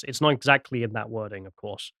because it's not exactly in that wording, of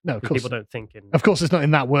course. No, of course. People don't think in... Of course, it's not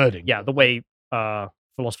in that wording. Yeah, the way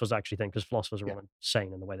philosophers actually think, because philosophers are all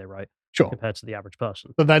insane in the way they write compared to the average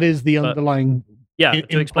person. But that is the underlying...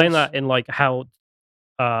 to explain that in like how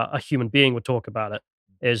a human being would talk about it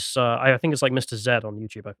is, I think it's like Mr. Zed on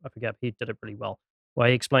YouTube, I forget, he did it really well, where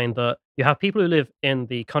he explained that you have people who live in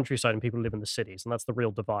the countryside and people who live in the cities, and that's the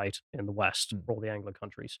real divide in the West for all the Anglo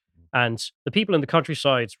countries. And the people in the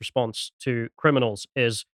countryside's response to criminals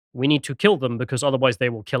is, we need to kill them because otherwise they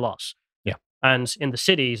will kill us. Yeah. And in the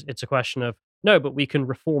cities, it's a question of, no, but we can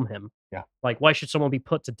reform him. Yeah. Like, why should someone be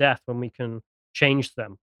put to death when we can change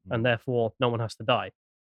them and therefore no one has to die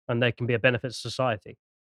and they can be a benefit to society?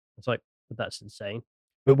 It's like, but that's insane.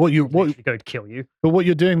 But what you're going to kill you. But what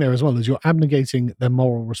you're doing there as well is you're abnegating their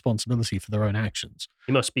moral responsibility for their own actions.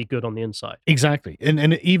 He must be good on the inside. Exactly.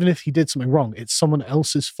 And even if he did something wrong, it's someone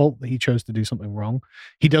else's fault that he chose to do something wrong.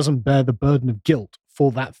 He doesn't bear the burden of guilt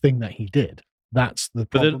for that thing that he did. That's the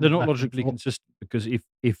problem. But they're not logically consistent, because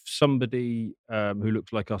if somebody who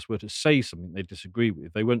looks like us were to say something they disagree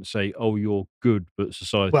with, they won't say, "Oh, you're good, but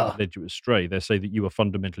society led you astray." They say that you are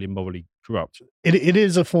fundamentally and morally corrupt. It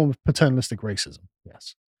is a form of paternalistic racism.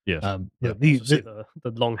 Yes. Yes. The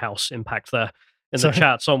Longhouse impact there. In the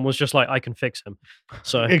chat, someone was just like, I can fix him.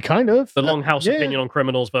 So it kind of the Longhouse opinion on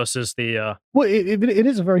criminals versus the well, it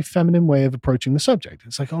is a very feminine way of approaching the subject.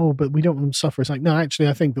 It's like, oh, but we don't want them to suffer. It's like, no, actually,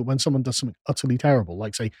 I think that when someone does something utterly terrible,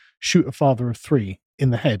 like say shoot a father of 3 in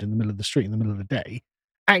the head in the middle of the street in the middle of the day,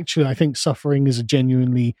 actually, I think suffering is a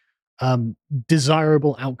genuinely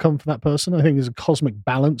desirable outcome for that person. I think there's a cosmic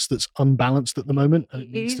balance that's unbalanced at the moment.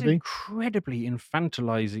 It is incredibly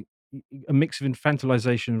infantilizing. A mix of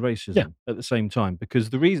infantilization and racism at the same time, because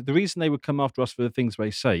the reason they would come after us for the things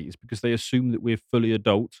they say is because they assume that we're fully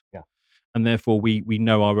adult, and therefore we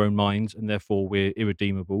know our own minds, and therefore we're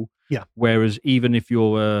irredeemable. Yeah. Whereas even if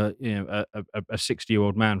you're a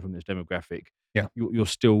 60-year-old man from this demographic, you're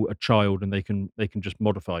still a child, and they can just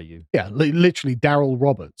modify you. Yeah, literally Daryl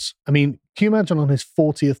Roberts. I mean, can you imagine on his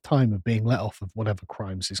 40th time of being let off of whatever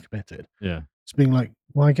crimes he's committed? Yeah, it's being like,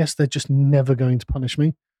 well, I guess they're just never going to punish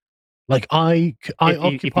me. Like I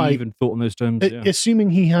occupy. If he even thought in those terms, assuming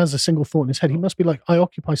he has a single thought in his head, he must be like, I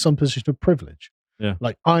occupy some position of privilege. Yeah,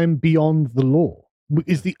 like I'm beyond the law.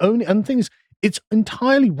 Is the only, and the thing is, it's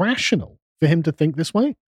entirely rational for him to think this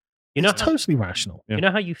way. It's totally rational. You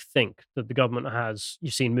know how you think that the government has?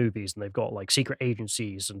 You've seen movies and they've got like secret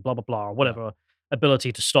agencies and blah blah blah or whatever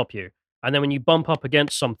ability to stop you, and then when you bump up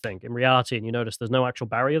against something in reality and you notice there's no actual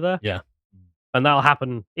barrier there, and that'll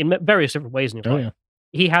happen in various different ways in your life.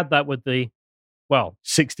 He had that with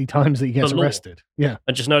 60 times that he gets arrested. Yeah.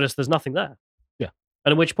 And just notice there's nothing there. Yeah.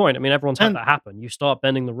 And at which point, I mean, everyone's had that happen. You start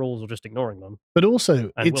bending the rules or just ignoring them. But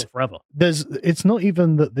also, it's forever. It's not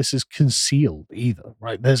even that this is concealed either,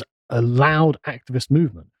 right? There's a loud activist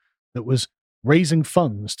movement that was raising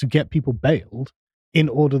funds to get people bailed in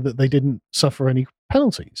order that they didn't suffer any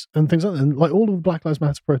penalties and things like that. And like all of the Black Lives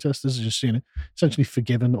Matter protesters are just, essentially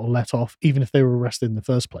forgiven or let off, even if they were arrested in the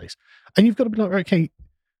first place. And you've got to be like, okay,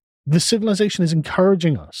 the civilization is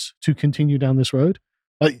encouraging us to continue down this road.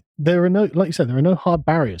 Like there are no hard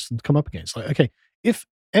barriers to come up against. Like, okay, if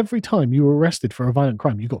every time you were arrested for a violent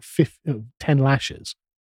crime, you got 10 lashes,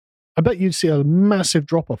 I bet you'd see a massive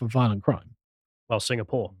drop off of violent crime. Well,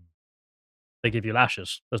 Singapore, they give you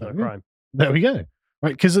lashes. There's no crime. There we go.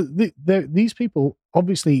 Right, because these people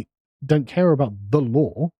obviously don't care about the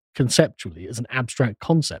law conceptually as an abstract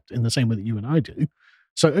concept in the same way that you and I do.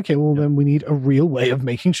 So, okay, well, then we need a real way of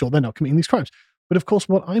making sure they're not committing these crimes. But of course,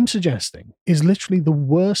 what I'm suggesting is literally the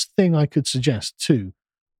worst thing I could suggest to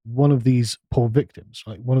one of these poor victims,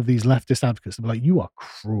 like one of these leftist advocates, to be like, you are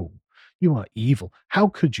cruel. You are evil. How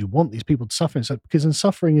could you want these people to suffer? Because in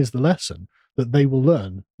suffering is the lesson that they will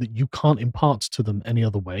learn that you can't impart to them any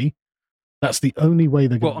other way. That's the only way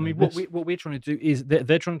they're going to Well, I mean, what we're trying to do is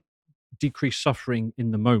they're trying to decrease suffering in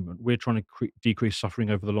the moment. We're trying to decrease suffering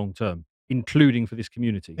over the long term, including for this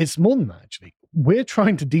community. It's more than that, actually. We're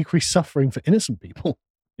trying to decrease suffering for innocent people.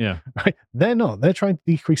 Yeah. Right? They're not. They're trying to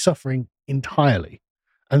decrease suffering entirely.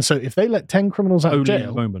 And so if they let 10 criminals out of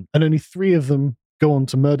jail and only 3 of them go on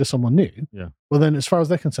to murder someone new, well, then as far as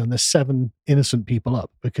they're concerned, there's 7 innocent people up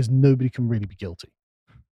because nobody can really be guilty.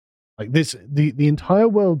 Like this, the entire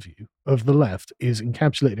worldview of the left is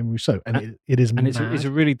encapsulated in Rousseau, and it is and mad. it's a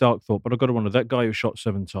really dark thought. But I've got to wonder, that guy who shot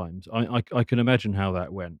 7 times. I can imagine how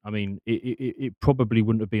that went. I mean, it probably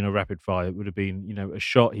wouldn't have been a rapid fire. It would have been, a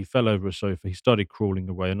shot. He fell over a sofa. He started crawling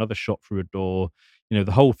away. Another shot through a door.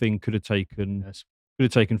 The whole thing could have taken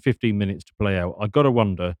 15 minutes to play out. I got to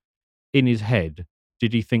wonder, in his head,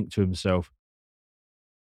 did he think to himself,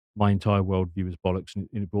 my entire worldview is bollocks, and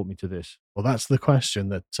it brought me to this? Well, that's the question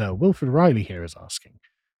that Wilfred Riley here is asking.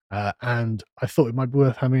 And I thought it might be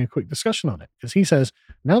worth having a quick discussion on it, because he says,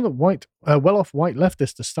 now that well-off white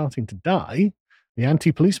leftists are starting to die, the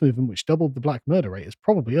anti-police movement, which doubled the black murder rate, is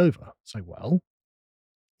probably over. So, well,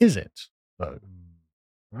 is it, though?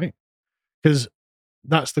 Right? Because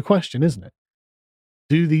that's the question, isn't it?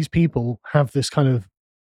 Do these people have this kind of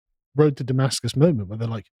road to Damascus moment where they're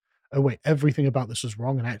like, oh, wait, everything about this was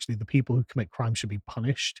wrong, and actually the people who commit crime should be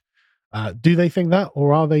punished? Do they think that,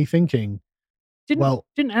 or are they thinking,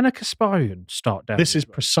 didn't Anna Kasparian start down this is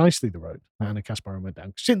precisely the road Anna Kasparian went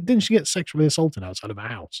down? Didn't she get sexually assaulted outside of a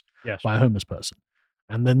house by a homeless person?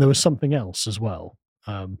 And then there was something else as well.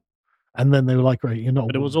 And then they were like, right, you're not...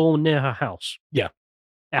 But it was all near her house. Yeah.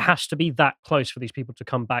 It has to be that close for these people to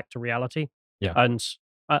come back to reality. Yeah. And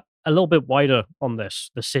a little bit wider on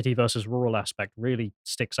this, the city versus rural aspect really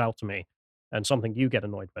sticks out to me. And something you get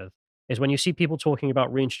annoyed with is when you see people talking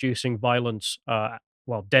about reintroducing violence,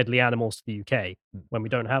 deadly animals to the UK when we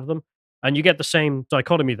don't have them. And you get the same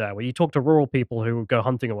dichotomy there where you talk to rural people who go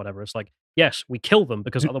hunting or whatever. It's like, yes, we kill them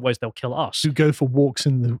because otherwise they'll kill us. Who go for walks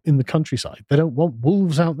in the countryside. They don't want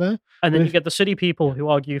wolves out there. And then you get the city people who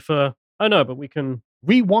argue for, oh no, but we can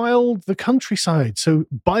rewild the countryside so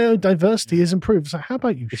biodiversity is improved. So how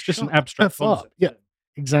about you? It's just an abstract concept. Yeah,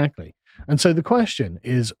 exactly. And so the question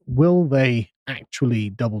is, will they actually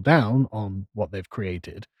double down on what they've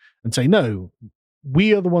created and say, no,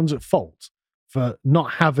 we are the ones at fault for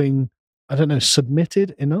not having, I don't know,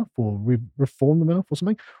 submitted enough or reformed them enough or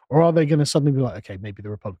something? Or are they going to suddenly be like, okay, maybe the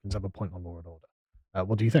Republicans have a point on law and order?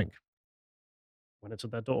 What do you think? When it's at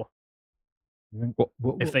their door.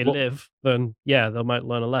 If they live, then yeah, they might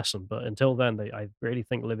learn a lesson. But until then, I really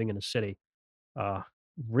think living in a city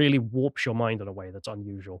really warps your mind in a way that's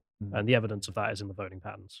unusual. And the evidence of that is in the voting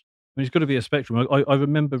patterns. There's got to be a spectrum. I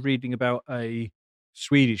remember reading about a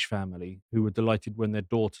Swedish family who were delighted when their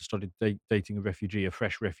daughter started dating a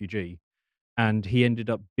fresh refugee, and he ended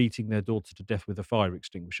up beating their daughter to death with a fire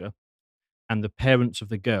extinguisher. And the parents of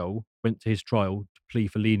the girl went to his trial to plea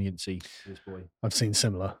for leniency for this boy. I've seen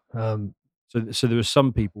similar. So there are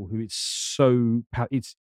some people who it's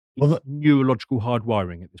neurological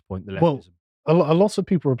hardwiring at this point. The leftism. Well, a lot of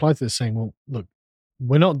people reply to this saying, well, look,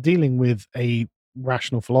 we're not dealing with a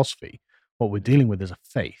rational philosophy. What we're dealing with is a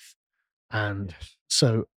faith. And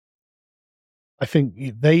so I think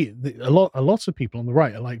a lot of people on the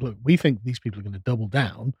right are like, look, we think these people are going to double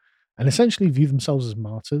down and essentially view themselves as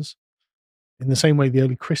martyrs in the same way the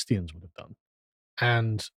early Christians would have done.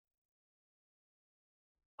 And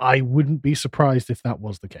I wouldn't be surprised if that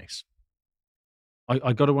was the case.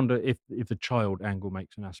 I got to wonder if the child angle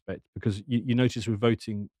makes an aspect, because you notice with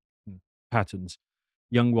voting patterns,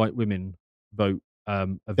 young white women vote a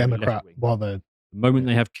Democrat, while the moment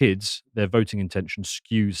they have kids, their voting intention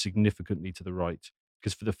skews significantly to the right.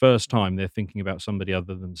 because for the first time they're thinking about somebody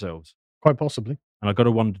other than themselves. Quite possibly. And I got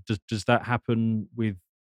to wonder, does that happen with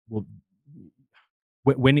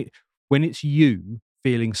when it's you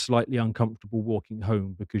feeling slightly uncomfortable walking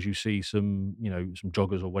home because you see some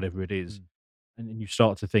joggers or whatever it is, and then you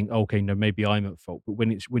start to think, okay, no, maybe I'm at fault. But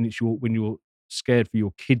when you're scared for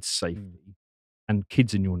your kids' safety, and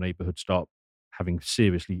kids in your neighbourhood start having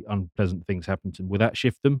seriously unpleasant things happen to them, will that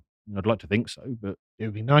shift them? I'd like to think so, but it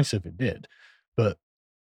would be nice if it did. But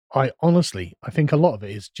I think a lot of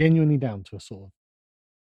it is genuinely down to a sort of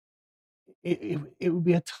it would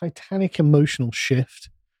be a titanic emotional shift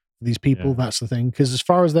for these people. Yeah. That's the thing, because as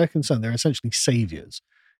far as they're concerned, they're essentially saviors,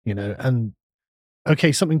 and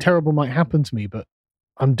okay, something terrible might happen to me, but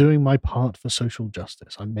I'm doing my part for social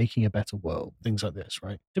justice. I'm making a better world. Things like this,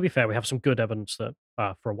 right? To be fair, we have some good evidence that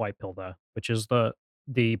for a white pill there, which is the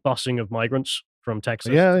busing of migrants from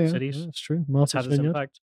Texas to cities. Yeah, it's true. It's had its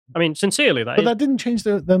impact. I mean, sincerely, that didn't change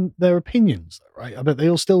their opinions, though, right? I bet they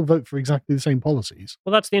all still vote for exactly the same policies.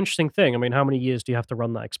 Well, that's the interesting thing. I mean, how many years do you have to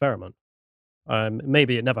run that experiment?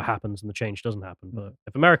 Maybe it never happens and the change doesn't happen. But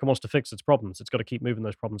if America wants to fix its problems, it's got to keep moving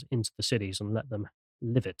those problems into the cities and let them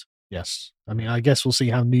live it. Yes. I mean, I guess we'll see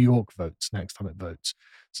how New York votes next time it votes,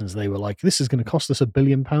 since they were like, this is going to cost us £1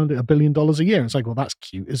 billion a year. And it's like, well, that's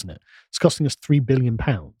cute, isn't it? It's costing us £3 billion.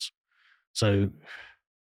 So,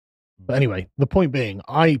 but anyway, the point being,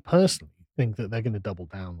 I personally think that they're going to double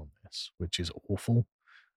down on this, which is awful.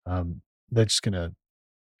 They're just going to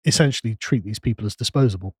essentially treat these people as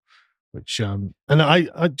disposable. Which and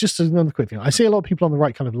I just another quick thing. I see a lot of people on the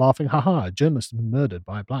right kind of laughing, haha, a journalist has been murdered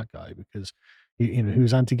by a black guy because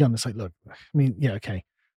who's anti-gun. It's like, look, I mean, yeah, okay,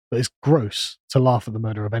 but it's gross to laugh at the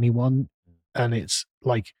murder of anyone, and it's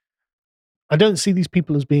like, I don't see these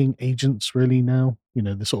people as being agents really now.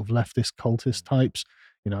 The sort of leftist cultist types.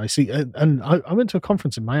 I see, and I went to a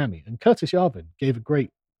conference in Miami, and Curtis Yarvin gave a great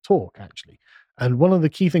talk actually, and one of the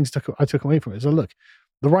key things I took away from it is, look,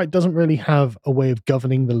 the right doesn't really have a way of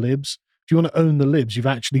governing the libs. If you want to own the libs, you've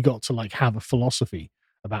actually got to have a philosophy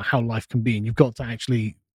about how life can be, and you've got to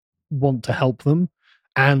actually want to help them.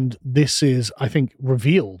 And this is, I think,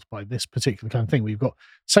 revealed by this particular kind of thing. We've got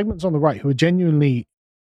segments on the right who are genuinely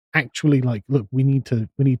actually like, look, we need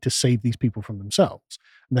to save these people from themselves.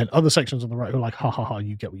 And then other sections on the right who are like, ha ha ha,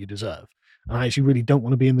 you get what you deserve. And I actually really don't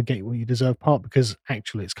want to be in the get what you deserve part, because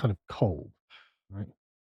actually it's kind of cold, right?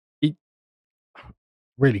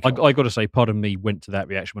 Really, I got to say, part of me went to that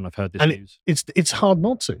reaction when I've heard this news. It's hard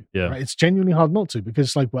not to. Yeah, right? It's genuinely hard not to, because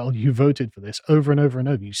it's like, well, you voted for this over and over and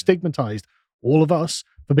over. You stigmatized all of us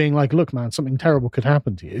for being like, look, man, something terrible could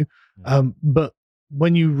happen to you. Yeah. But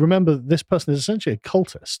when you remember this person is essentially a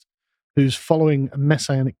cultist who's following a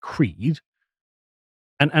messianic creed.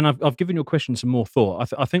 And I've given your question some more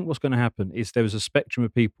thought. I think what's going to happen is there is a spectrum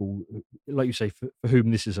of people, like you say, for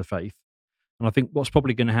whom this is a faith. And I think what's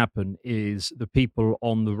probably going to happen is the people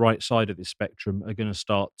on the right side of this spectrum are going to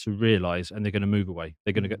start to realize, and they're going to move away.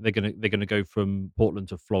 They're going to go from Portland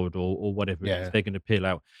to Florida or whatever it is. They're going to peel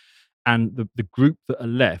out, and the group that are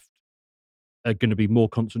left are going to be more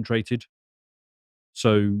concentrated.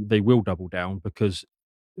 So they will double down, because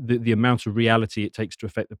the amount of reality it takes to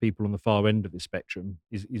affect the people on the far end of the spectrum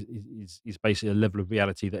is basically a level of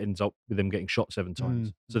reality that ends up with them getting shot 7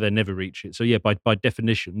 times. So they never reach it. So yeah, by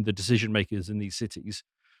definition, the decision makers in these cities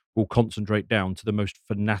will concentrate down to the most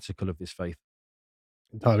fanatical of this faith.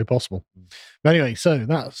 Entirely possible. But anyway, so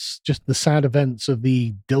that's just the sad events of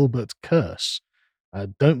the Dilbert curse.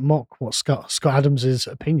 Don't mock what Scott Adams's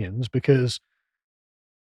opinions, because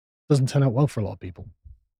it doesn't turn out well for a lot of people.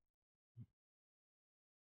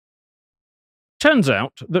 Turns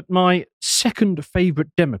out that my second favourite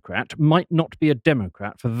Democrat might not be a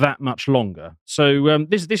Democrat for that much longer. So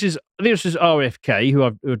this is RFK, who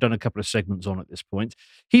I've done a couple of segments on at this point.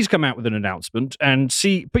 He's come out with an announcement, and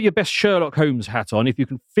put your best Sherlock Holmes hat on if you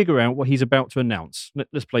can figure out what he's about to announce.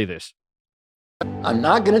 Let's play this. I'm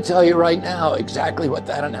not going to tell you right now exactly what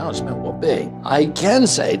that announcement will be. I can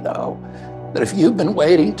say, though, that if you've been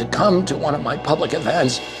waiting to come to one of my public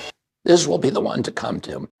events, this will be the one to come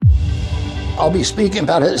to. I'll be speaking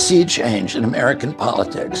about a sea change in American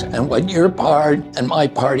politics and what your part and my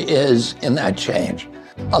part is in that change.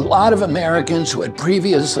 A lot of Americans who had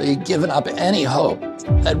previously given up any hope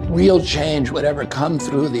that real change would ever come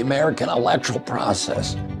through the American electoral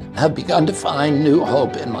process have begun to find new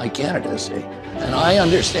hope in my candidacy. And I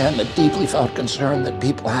understand the deeply felt concern that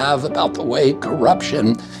people have about the way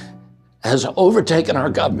corruption has overtaken our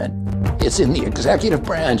government. It's in the executive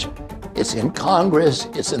branch, it's in Congress,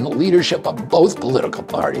 it's in the leadership of both political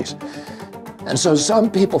parties. And so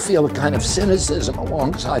some people feel a kind of cynicism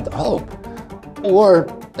alongside the hope, or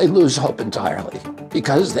they lose hope entirely.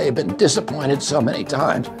 because they've been disappointed so many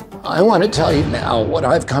times. I want to tell you now what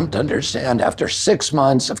I've come to understand after 6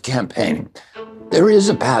 months of campaigning. There is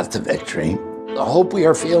a path to victory. The hope we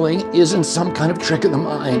are feeling isn't some kind of trick of the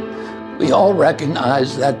mind. We all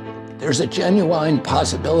recognize that there's a genuine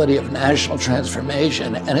possibility of national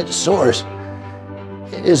transformation, and its source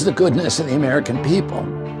is the goodness of the American people.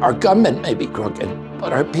 Our government may be crooked,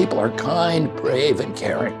 but our people are kind, brave, and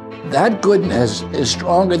caring. That goodness is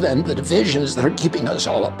stronger than the divisions that are keeping us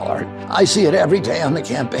all apart. I see it every day on the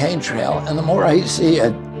campaign trail, and the more I see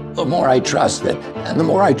it, the more I trust it. And the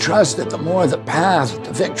more I trust it, the more the path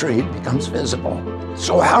to victory becomes visible.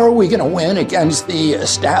 So how are we going to win against the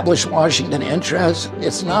established Washington interests?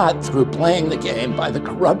 It's not through playing the game by the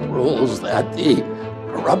corrupt rules that the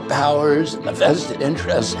corrupt powers and the vested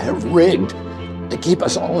interests have rigged to keep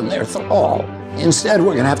us all in their thrall. Instead,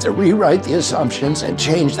 we're going to have to rewrite the assumptions and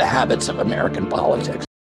change the habits of American politics.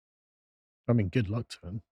 I mean, good luck to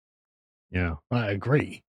him. Yeah. I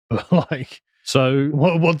agree. But so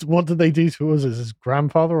what did they do to us? Is his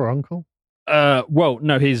grandfather or uncle? Well,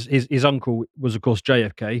 no, his uncle was, of course,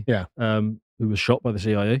 JFK. Yeah. Who was shot by the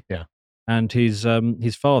CIA. Yeah. And his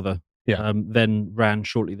father. Yeah. Then ran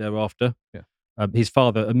shortly thereafter. Yeah. His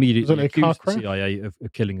father immediately car accused the crash? CIA of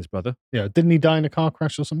killing his brother. Yeah. Didn't he die in a car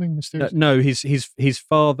crash or something mysterious? No, his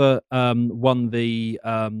father won the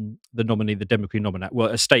nominee, the Democrat nominee. Well,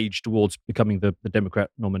 a stage towards becoming the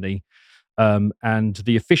Democrat nominee. And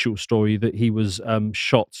the official story that he was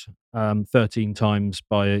shot 13 times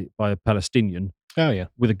by a Palestinian. Oh yeah,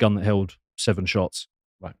 with a gun that held 7 shots.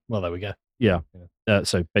 Right. Well, there we go. Yeah.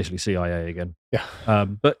 So basically CIA again. Yeah.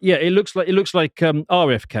 But yeah, it looks like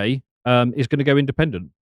RFK is going to go independent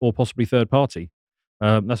or possibly third party.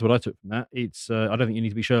 That's what I took from that. It's I don't think you need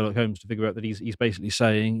to be Sherlock Holmes to figure out that he's basically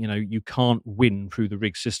saying, you can't win through the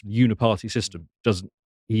rigged system, uniparty system.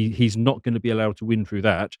 He's not going to be allowed to win through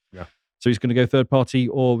that. Yeah. So he's going to go third party,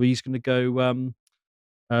 or he's going to go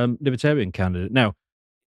libertarian candidate. Now,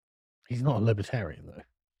 he's not a libertarian though.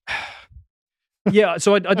 Yeah,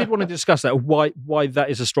 so I did want to discuss that, why that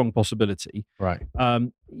is a strong possibility. Right.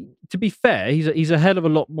 To be fair, he's a hell of a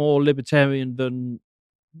lot more libertarian than,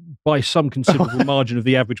 by some considerable margin, of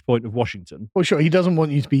the average point of Washington. Well, sure, he doesn't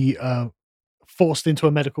want you to be forced into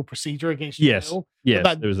a medical procedure against your will. Yes,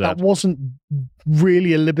 But there was that. That wasn't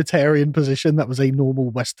really a libertarian position. That was a normal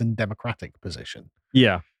Western democratic position.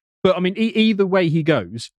 Yeah, but I mean, either way he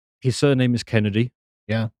goes, his surname is Kennedy.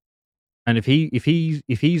 Yeah. And if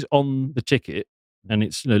he's on the ticket, and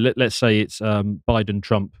it's let's say it's Biden,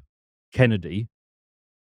 Trump, Kennedy,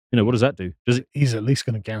 what does that do? He's at least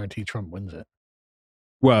going to guarantee Trump wins it.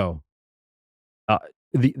 Well,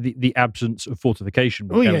 the absence of fortification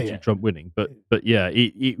will guarantee Trump winning, but yeah,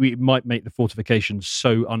 it might make the fortification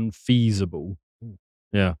so unfeasible.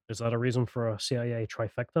 Yeah, is that a reason for a CIA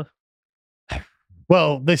trifecta?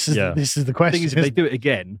 Well, this is the question. The thing is, if they do it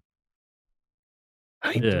again.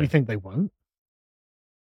 Do we think they won't?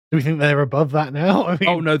 Do we think they're above that now? I mean,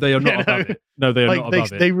 oh no, they are not above it. No, they are not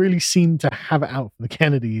above it. They really seem to have it out for the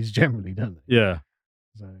Kennedys generally, don't they? Yeah.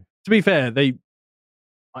 So. To be fair,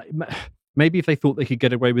 maybe if they thought they could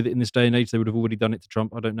get away with it in this day and age, they would have already done it to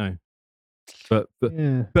Trump. I don't know. But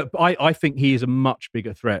I think he is a much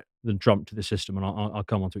bigger threat than Trump to the system, and I'll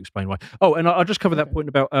come on to explain why. Oh, and I'll just cover that point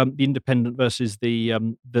about the independent versus the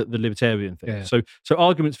libertarian thing. Yeah. So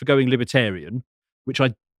arguments for going libertarian, which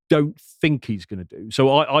I don't think he's going to do. So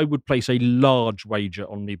I would place a large wager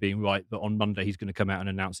on me being right that on Monday he's going to come out and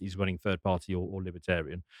announce that he's running third party or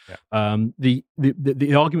libertarian. Yeah.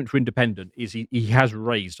 The argument for independent is he has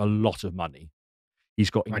raised a lot of money.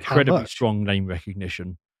 He's got incredibly strong name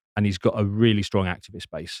recognition, and he's got a really strong activist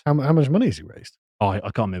base. How much money has he raised? Oh, I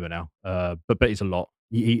can't remember now, but it's a lot.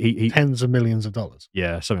 He tens of millions of dollars.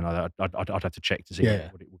 Yeah, something like that. I'd have to check to see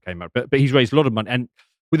what it came out. But he's raised a lot of money, and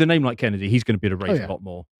with a name like Kennedy, he's going to be able to raise a lot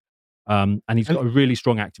more. And he's got a really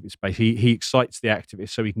strong activist base. He excites the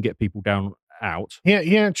activists so he can get people out.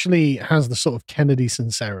 He actually has the sort of Kennedy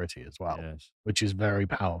sincerity as well, which is very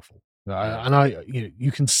powerful. And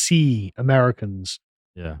you can see Americans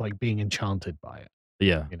like being enchanted by it.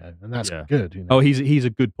 Yeah, and that's good. Oh, he's a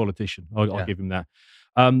good politician. I'll give him that.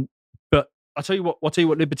 But I'll tell you what.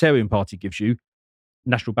 Libertarian Party gives you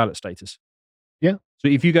national ballot status. Yeah. So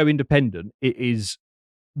if you go independent, it is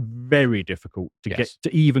very difficult to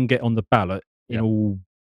even get on the ballot in all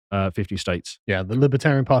 50 states. Yeah, the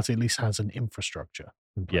Libertarian Party at least has an infrastructure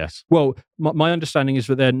in place. Yes. Well, my understanding is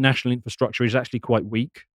that their national infrastructure is actually quite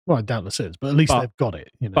weak. Well, it doubtless is, but at least they've got it.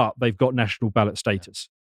 But they've got national ballot status.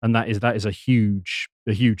 And that is a huge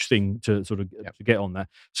thing to sort of to get on there.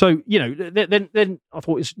 So then I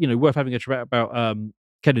thought it's worth having a chat about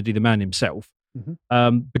Kennedy, the man himself.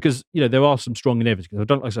 Because there are some strong negatives. I've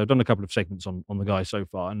done a couple of segments on the guy so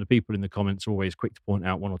far, and the people in the comments are always quick to point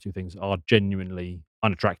out one or two things that are genuinely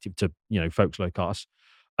unattractive to folks like us.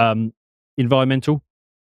 Environmental.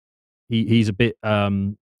 He's a bit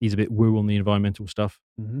woo on the environmental stuff.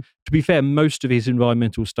 To be fair, most of his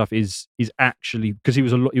environmental stuff is actually because he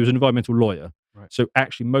was an environmental lawyer. Right. So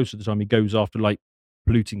actually, most of the time he goes after like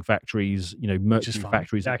polluting factories, mercury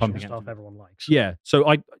factories, and pumping stuff everyone likes. Yeah. So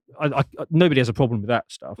I nobody has a problem with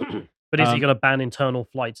that stuff. But is he going to ban internal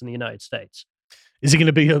flights in the United States? Is he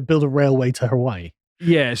going to build a railway to Hawaii?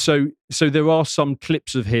 Yeah, so there are some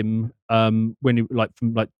clips of him when he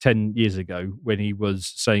from 10 years ago when he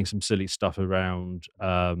was saying some silly stuff around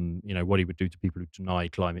what he would do to people who deny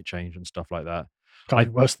climate change and stuff like that.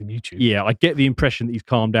 Worse than YouTube. Yeah, I get the impression that he's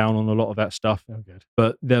calmed down on a lot of that stuff. Oh, good.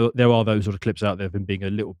 But there are those sort of clips out there of him being a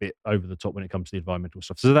little bit over the top when it comes to the environmental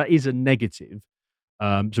stuff. So that is a negative.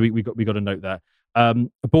 So we got to note that.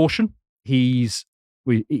 Abortion. He is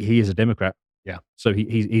a Democrat. Yeah. So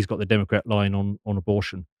he's got the Democrat line on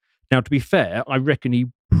abortion. Now, to be fair, I reckon he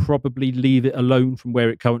probably leave it alone from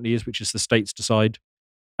where it currently is, which is the states decide.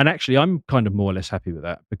 And actually, I'm kind of more or less happy with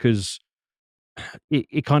that because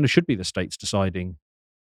it kind of should be the states deciding.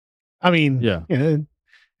 I mean, yeah. I'm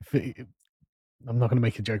not going to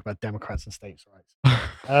make a joke about Democrats and states'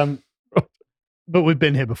 rights. But we've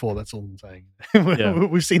been here before. That's all I'm saying. Yeah.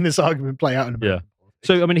 We've seen this argument play out in America. Yeah.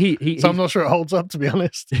 So I mean, So I'm not sure it holds up, to be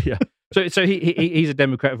honest. Yeah. So he's a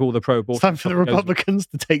Democrat of all the pro-abortion. It's time for the Republicans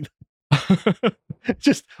to take them.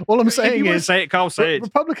 Just all I'm saying is, say it, Carl. Say it.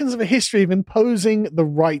 Republicans have a history of imposing the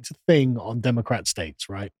right thing on Democrat states,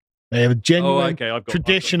 right? They have a genuine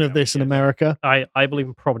tradition of this in America. I believe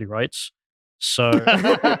in property rights. So,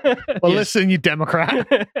 well, listen, you Democrat.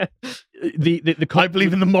 I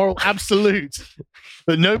believe in the moral absolute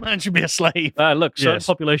that no man should be a slave. Look, certain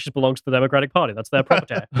populations belong to the Democratic Party. That's their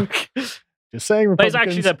property. Just saying, Republicans. But it's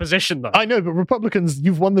actually their position, though. I know, but Republicans,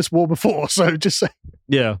 you've won this war before, so just say.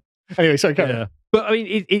 Yeah. Anyway, sorry, carry on. But I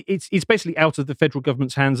mean, it's basically out of the federal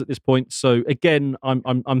government's hands at this point. So again,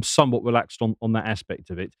 I'm somewhat relaxed on that aspect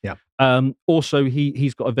of it. Yeah. Also,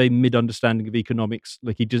 he's got a very mid understanding of economics.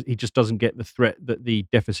 Like he just doesn't get the threat that the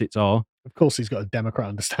deficits are. Of course, he's got a Democrat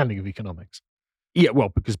understanding of economics. Yeah, well,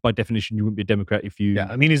 because by definition, you wouldn't be a Democrat if you. Yeah,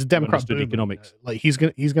 I mean, he's a Democrat. Understood economics. Like he's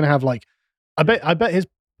gonna have like, I bet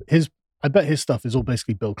his stuff is all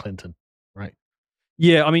basically Bill Clinton, right?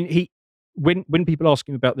 Yeah, I mean When people ask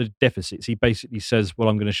him about the deficits, he basically says, "Well,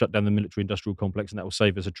 I'm going to shut down the military-industrial complex, and that will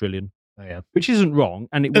save us $1 trillion." Oh, yeah, which isn't wrong,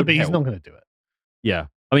 and it would. But he's not going to do it. Yeah,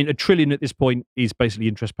 I mean, $1 trillion at this point is basically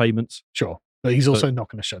interest payments. Sure, but he's also not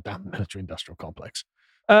going to shut down the military-industrial complex.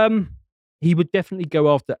 He would definitely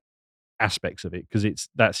go after aspects of it because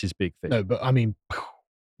that's his big thing. No, but I mean,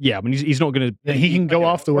 yeah, I mean, he's not going to. Yeah, he can go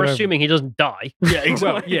after. We're whatever. assuming he doesn't die. Yeah,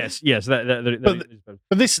 exactly. Well, yes.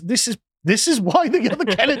 But this is why the other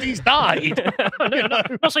Kennedys died. No,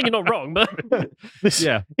 I'm not saying you're not wrong, but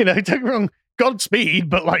yeah, don't get me wrong. Godspeed,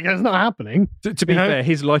 but like it's not happening. To be fair,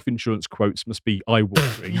 his life insurance quotes must be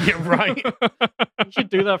eye-watering. Yeah, right. You should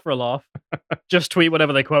do that for a laugh. Just tweet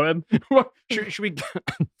whatever they quote him. Should we?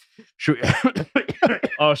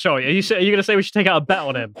 Oh, sorry. Are you going to say we should take out a bet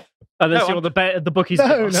on him? And then see what the bookies give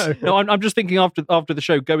us? No, I'm just thinking after the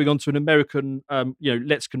show, going on to an American,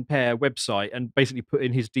 Let's Compare website and basically put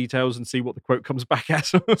in his details and see what the quote comes back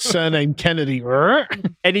as. Surname Kennedy.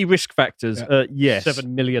 Any risk factors? Yes.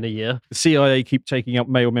 7 million a year. The CIA keep taking out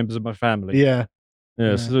male members of my family. Yeah.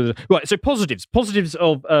 Yes. Yeah. Right. So positives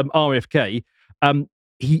of RFK.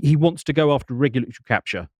 He wants to go after regulatory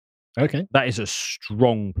capture. Okay. That is a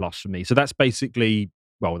strong plus for me. So that's basically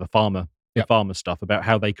the farmer stuff about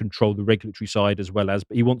how they control the regulatory side as well as,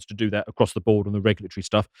 but he wants to do that across the board on the regulatory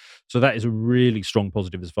stuff. So that is a really strong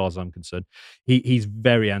positive as far as I'm concerned. He's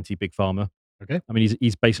very anti-big pharma. Okay. I mean,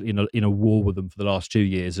 he's basically in a war with them for the last 2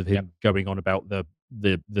 years of him going on about the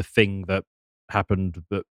thing that happened.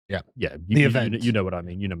 But the event. You know what I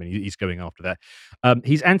mean. He's going after that.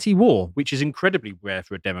 He's anti-war, which is incredibly rare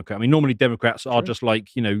for a Democrat. I mean, normally Democrats are just like,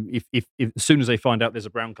 if as soon as they find out there's a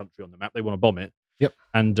brown country on the map, they want to bomb it. Yep.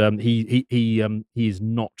 And he is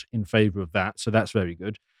not in favor of that, so that's very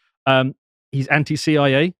good. He's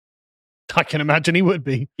anti-CIA. I can imagine he would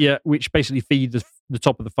be. Yeah, which basically feeds the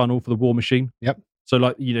top of the funnel for the war machine. Yep. So,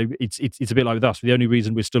 like, it's a bit like with us. The only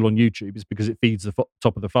reason we're still on YouTube is because it feeds the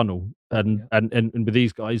top of the funnel, and with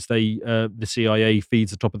these guys, the CIA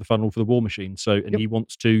feeds the top of the funnel for the war machine. So, and he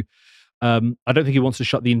wants to. I don't think he wants to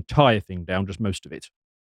shut the entire thing down, just most of it,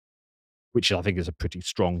 which I think is a pretty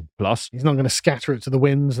strong plus. He's not going to scatter it to the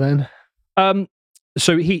winds, then.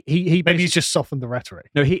 So he maybe he's just softened the rhetoric.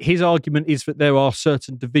 No, his argument is that there are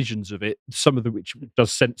certain divisions of it, some of which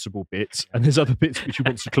does sensible bits, and there's other bits which he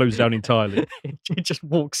wants to close down entirely. He just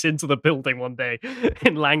walks into the building one day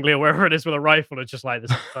in Langley or wherever it is with a rifle. It's just like,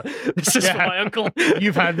 this is for my uncle.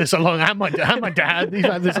 You've had this a long time. My dad, he's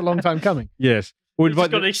had this a long time coming. Yes. He's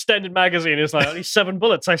got an extended magazine. It's like, only 7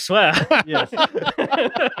 bullets, I swear. Yes.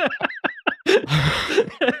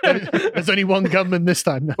 There's only one gunman this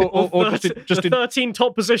time. Now. Or just the 13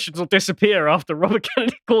 top positions will disappear after Robert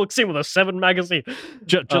Kennedy walks in with a 7 magazine.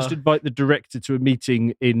 Just invite the director to a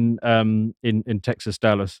meeting in Texas,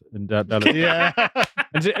 Dallas. Yeah.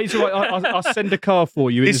 And it's all right, I'll send a car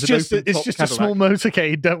for you. It's just a small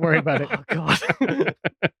motorcade. Don't worry about it. Oh, God.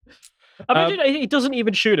 I mean, he doesn't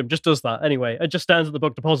even shoot him, just does that. Anyway, it just stands at the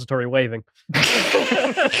book depository waving.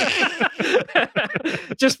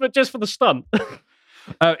 just for the stunt.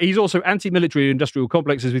 He's also anti-military industrial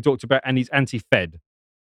complex, as we talked about, and he's anti-Fed.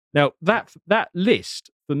 Now, that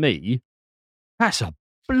list, for me, that's a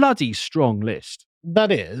bloody strong list.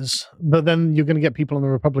 That is, but then you're going to get people on the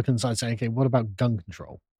Republican side saying, okay, what about gun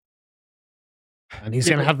control? And he's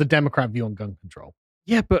going to have the Democrat view on gun control.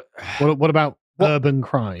 Yeah, but... What about urban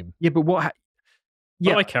crime? Yeah, but what...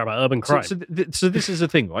 Yeah, I care about urban crime. So this is the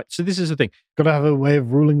thing, right? So this is the thing. Got to have a way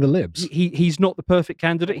of ruling the libs. He's not the perfect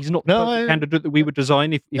candidate. He's not the perfect candidate that we would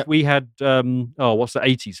design if we had what's the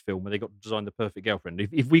 80s film where they got to design the perfect girlfriend.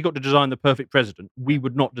 If we got to design the perfect president, we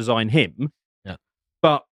would not design him. Yeah.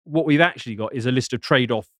 But what we've actually got is a list of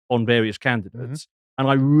trade-off on various candidates, and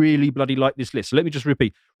I really bloody like this list. So let me just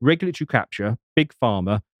repeat: regulatory capture, big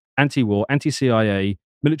pharma, anti-war, anti-CIA,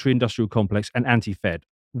 military-industrial complex, and anti-Fed.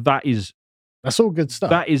 That's all good stuff.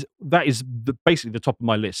 That is basically the top of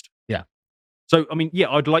my list. Yeah. So I mean, yeah,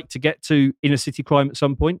 I'd like to get to inner city crime at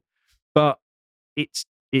some point, but it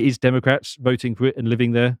is Democrats voting for it and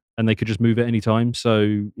living there, and they could just move at any time.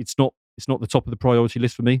 So it's not the top of the priority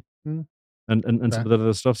list for me. And some of the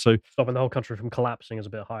other stuff. So stopping the whole country from collapsing is a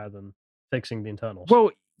bit higher than fixing the internals.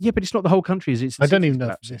 Well, yeah, but it's not the whole country. It's I don't even know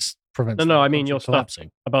if this prevents. No, I mean your collapsing.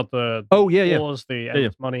 Stuff about the wars,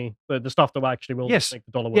 the money, the stuff that actually will make the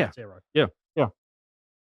dollar worth zero. Yeah.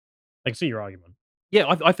 I can see your argument.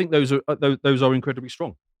 Yeah, I think those are incredibly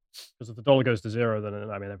strong. Because if the dollar goes to zero, then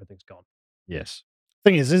everything's gone. Yes.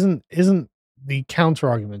 Thing is, isn't the counter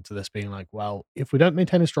argument to this being like, well, if we don't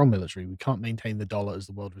maintain a strong military, we can't maintain the dollar as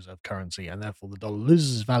the world reserve currency, and therefore the dollar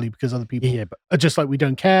loses value because other people are just like, we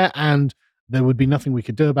don't care, and there would be nothing we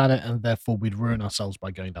could do about it, and therefore we'd ruin ourselves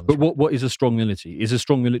by going down this road. But what is a strong military? Is a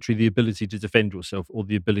strong military the ability to defend yourself, or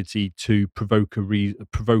the ability to provoke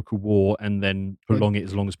a war and then prolong it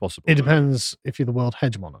as long as possible? It depends if you're the world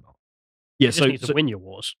hegemon or not. Yeah, you just need to win your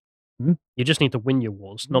wars. You just need to win your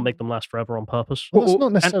wars, not make them last forever on purpose. Well, that's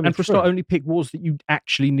not necessarily and for a start, only pick wars that you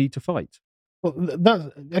actually need to fight. Well,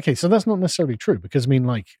 so that's not necessarily true, because I mean,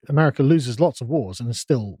 like, America loses lots of wars and is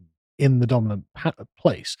still in the dominant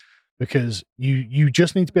place, because you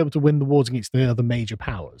just need to be able to win the wars against the other major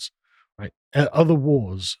powers, right? Other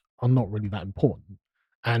wars are not really that important,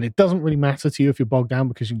 and it doesn't really matter to you if you're bogged down,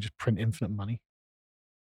 because you can just print infinite money.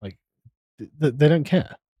 Like, they don't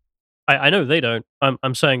care. I know they don't.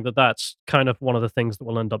 I'm saying that's kind of one of the things that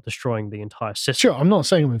will end up destroying the entire system. Sure, I'm not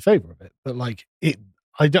saying I'm in favor of it, but like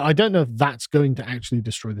I don't know if that's going to actually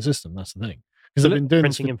destroy the system. That's the thing, because they've been doing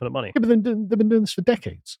printing infinite money. Yeah, but they've been doing this for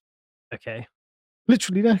decades. Okay,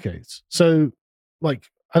 literally decades. So, like,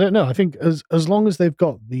 I don't know. I think as long as they've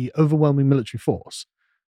got the overwhelming military force,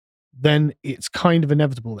 then it's kind of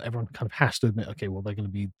inevitable that everyone kind of has to admit, okay, well, they're going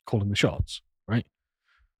to be calling the shots, right?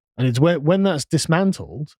 And it's when that's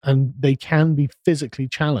dismantled and they can be physically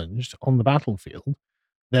challenged on the battlefield,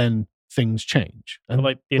 then things change. And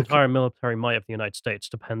like the entire military might of the United States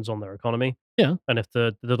depends on their economy. Yeah. And if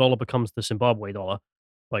the dollar becomes the Zimbabwe dollar,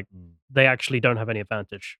 like they actually don't have any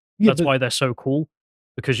advantage. Yeah, That's why they're so cool.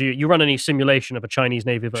 Because you run any simulation of a Chinese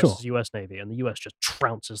Navy versus US Navy, and the US just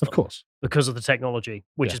trounces them. Of course. Because of the technology,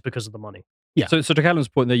 which is because of the money. Yeah. So to Callum's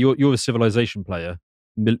point there, you're a civilization player.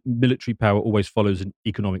 Military power always follows an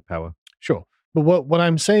economic power. Sure. But what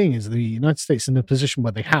I'm saying is the United States is in a position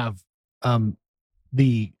where they have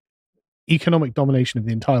the economic domination of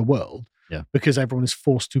the entire world, because everyone is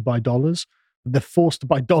forced to buy dollars. They're forced to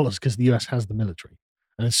buy dollars because the US has the military.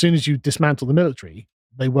 And as soon as you dismantle the military,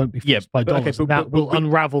 they won't be forced to buy dollars. That will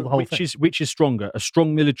unravel the whole thing. Which is stronger? A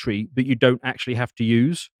strong military that you don't actually have to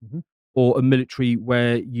use, or a military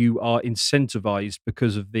where you are incentivized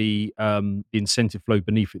because of the incentive flow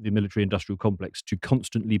beneath it, the military-industrial complex, to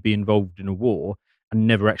constantly be involved in a war and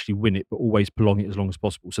never actually win it, but always prolong it as long as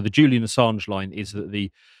possible. So the Julian Assange line is that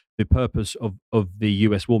the purpose of the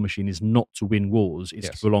US war machine is not to win wars, it's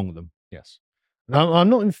to prolong them. Yes. Now, I'm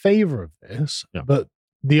not in favor of this, but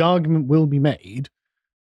the argument will be made.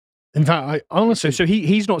 In fact, I honestly... So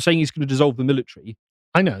he's not saying he's going to dissolve the military.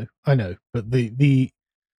 I know. But the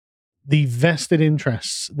vested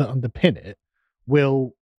interests that underpin it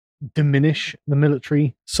will diminish the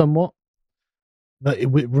military somewhat. That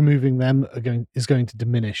removing them is going to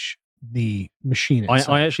diminish the machine itself.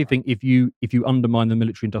 I actually think if you undermine the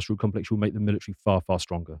military-industrial complex, you'll make the military far, far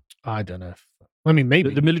stronger. I don't know. I mean,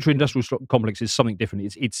 maybe the military-industrial complex is something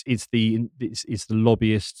different. It's the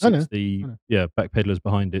lobbyists. It's the backpedalers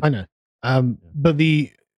behind it. I know. But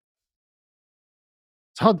it's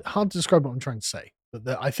hard to describe what I'm trying to say.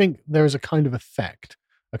 But I think there is a kind of effect,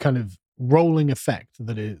 a kind of rolling effect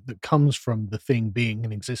that comes from the thing being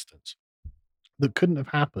in existence that couldn't have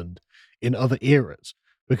happened in other eras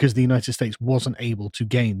because the United States wasn't able to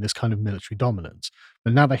gain this kind of military dominance.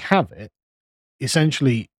 But now they have it.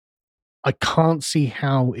 Essentially, I can't see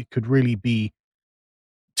how it could really be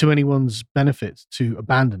to anyone's benefit to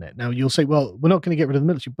abandon it. Now, you'll say, well, we're not going to get rid of the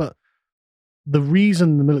military, but the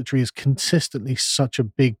reason the military is consistently such a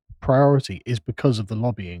big priority is because of the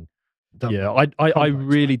lobbying. I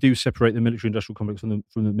really do separate the military-industrial complex from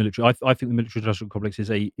the military. I think the military-industrial complex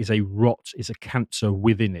is a rot, is a cancer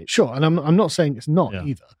within it. Sure, and I'm not saying it's not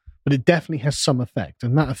either, but it definitely has some effect,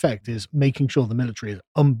 and that effect is making sure the military is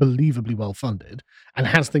unbelievably well funded and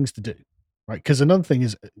has things to do, right? Because another thing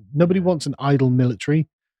is nobody wants an idle military.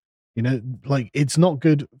 You know, like it's not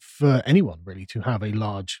good for anyone really to have a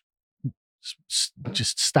large,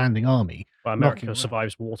 just standing army. Well, America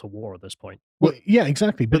survives war to war at this point. Well, yeah,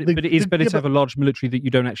 exactly. But it is better to have a large military that you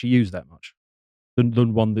don't actually use that much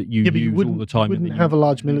than one that you use all the time. You wouldn't have a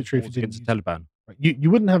large military if you didn't use the Taliban. Right? You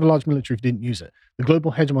wouldn't have a large military if you didn't use it. The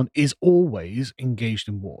global hegemon is always engaged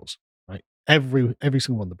in wars, right? Every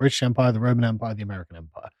single one. The British Empire, the Roman Empire, the American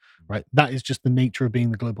Empire, right? That is just the nature of being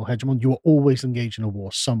the global hegemon. You are always engaged in a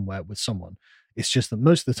war somewhere with someone. It's just that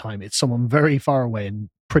most of the time it's someone very far away and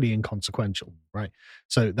pretty inconsequential, right?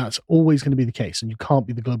 So that's always going to be the case, and you can't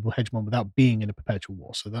be the global hegemon without being in a perpetual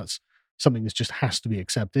war. So that's something that just has to be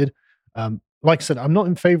accepted. Like I said, I'm not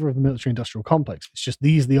in favor of the military-industrial complex. It's just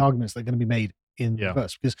these are the arguments that are going to be made in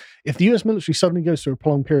reverse. Because if the US military suddenly goes through a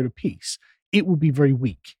prolonged period of peace, it will be very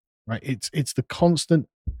weak, right? It's the constant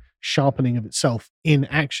sharpening of itself in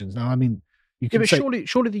actions. Now, I mean, you can say,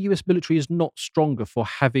 surely the US military is not stronger for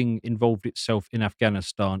having involved itself in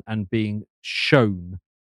Afghanistan and being shown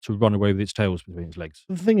to run away with its tails between its legs.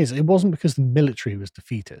 The thing is, it wasn't because the military was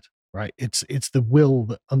defeated, right? It's the will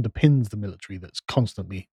that underpins the military that's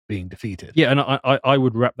constantly being defeated. Yeah, and I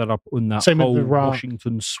would wrap that up in that Same whole with Iraq.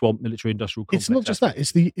 Washington swamp military-industrial complex. It's not just that.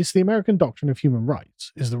 It's the American doctrine of human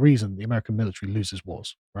rights is the reason the American military loses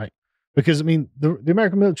wars, right? Because, I mean, the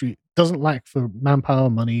American military doesn't lack for manpower,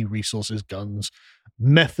 money, resources, guns,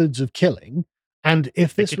 methods of killing. And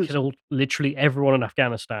if this was killed literally everyone in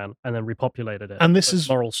Afghanistan and then repopulated it, and this is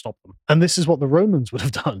morals stop them. And this is what the Romans would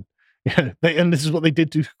have done. You know, and this is what they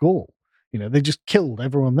did to Gaul. You know, they just killed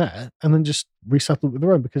everyone there and then just resettled with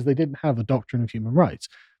their own because they didn't have a doctrine of human rights.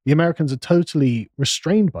 The Americans are totally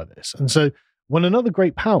restrained by this, and so when another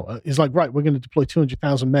great power is like, right, we're going to deploy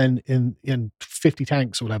 200,000 men in 50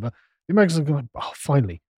 tanks or whatever. The Americans are going, oh,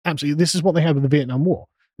 finally, absolutely. This is what they had with the Vietnam War,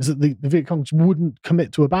 is that the Viet Congs wouldn't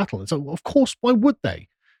commit to a battle. It's like, well, of course, why would they?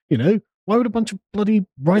 You know, why would a bunch of bloody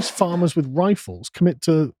rice farmers with rifles commit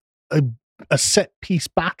to a set piece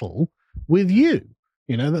battle with you?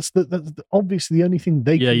 You know, that's obviously the only thing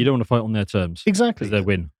they you don't want to fight on their terms. Exactly. Because they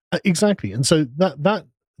win. Exactly. And so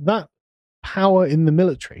that power in the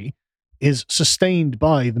military is sustained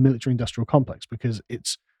by the military-industrial complex because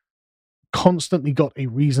it's constantly got a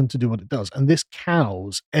reason to do what it does. And this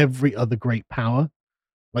cows every other great power.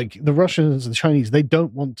 Like the Russians and the Chinese, they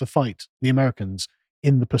don't want to fight the Americans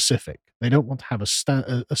in the Pacific. They don't want to have a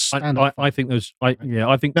stand. I think those. I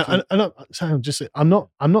think.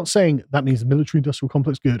 I'm not saying that means the military-industrial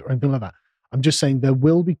complex good or anything like that. I'm just saying there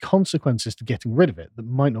will be consequences to getting rid of it that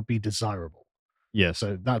might not be desirable. Yes.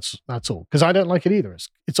 So that's all. Because I don't like it either.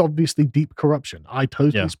 It's obviously deep corruption. I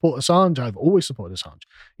totally support Assange. I've always supported Assange.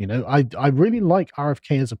 You know, I really like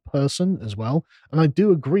RFK as a person as well. And I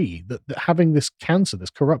do agree that having this cancer,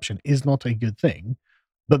 this corruption is not a good thing,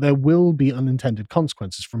 but there will be unintended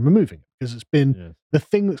consequences from removing it because it's been the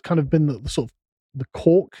thing that's kind of been the sort of the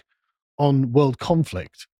cork on world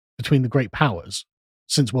conflict between the great powers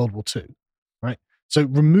since World War II, right? So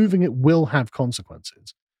removing it will have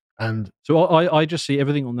consequences. And so I just see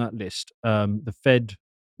everything on that list, the Fed,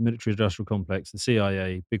 military-industrial complex, the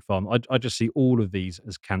CIA, Big Pharma. I just see all of these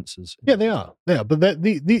as cancers. Yeah, they are. They are. But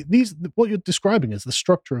these what you're describing is the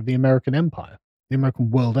structure of the American empire. the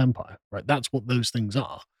American world empire, right? That's what those things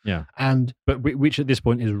are. Yeah. And but which at this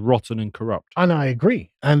point is rotten and corrupt. And I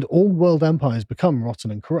agree. And all world empires become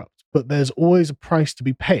rotten and corrupt. But there's always a price to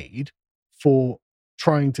be paid for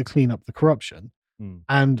trying to clean up the corruption.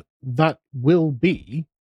 And that will be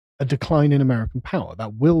a decline in American power.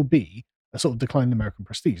 That will be a sort of decline in American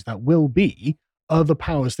prestige. That will be other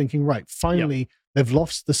powers thinking, right, finally, they've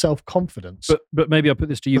lost the self-confidence. But maybe I'll put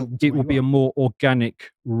this to you. It will be a more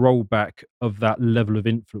organic rollback of that level of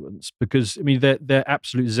influence, because, I mean, their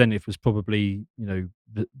absolute zenith was probably, the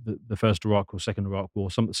first Iraq or second Iraq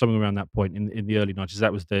war, something around that point in the early 90s.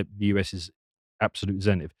 That was the US's absolute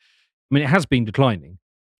zenith. I mean, it has been declining.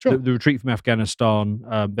 Sure. The retreat from Afghanistan,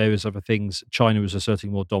 various other things. China was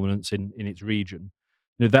asserting more dominance in its region.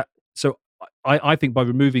 So I think by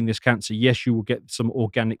removing this cancer, yes, you will get some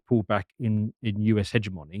organic pullback in US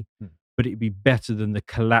hegemony, but it'd be better than the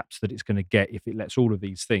collapse that it's going to get if it lets all of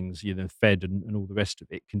these things, Fed and all the rest of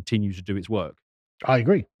it, continue to do its work. I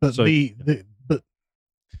agree, but but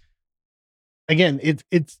again,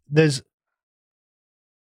 there's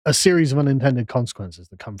a series of unintended consequences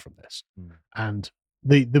that come from this, and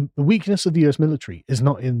the weakness of the US military is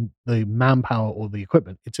not in the manpower or the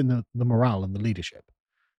equipment; it's in the morale and the leadership,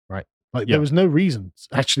 right? Like there was no reason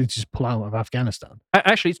actually to just pull out of Afghanistan.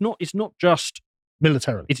 Actually, it's not just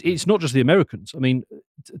militarily. It's not just the Americans. I mean,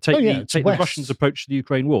 take the Russians' approach to the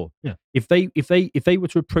Ukraine war. Yeah. If they were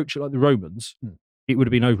to approach it like the Romans, it would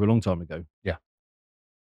have been over a long time ago. Yeah.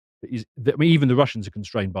 I mean, even the Russians are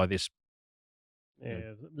constrained by this.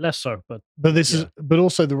 Yeah, less so, but but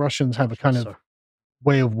also the Russians have a kind of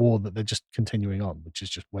way of war that they're just continuing on, which is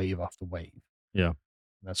just wave after wave. Yeah.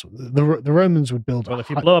 That's what the Romans would build. Well, if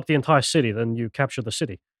you blow up the entire city, then you capture the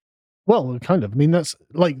city. Well, kind of. I mean, that's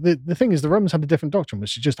like the thing is the Romans had a different doctrine,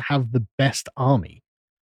 which is just have the best army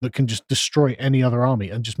that can just destroy any other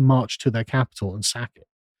army and just march to their capital and sack it.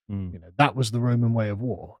 That was the Roman way of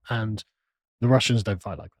war, and the Russians don't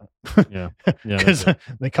fight like that. Yeah, because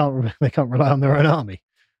they can't rely on their own army.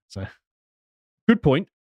 So, good point.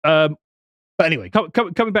 But anyway,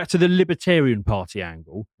 coming back to the Libertarian Party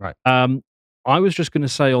angle, right? I was just going to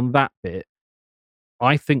say on that bit,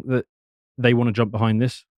 I think that they want to jump behind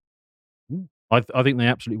this. I think they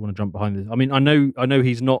absolutely want to jump behind this. I mean, I know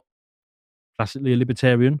he's not classically a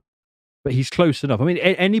libertarian, but he's close enough. I mean,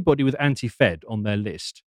 anybody with anti-Fed on their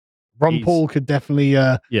list, Ron Paul could definitely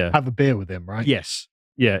have a beer with him, right? Yes,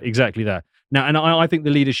 yeah, exactly that. Now, and I think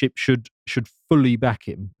the leadership should fully back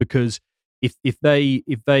him, because if they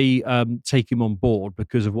take him on board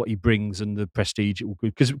because of what he brings and the prestige, it will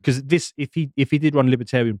because this if he did run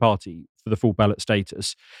Libertarian Party for the full ballot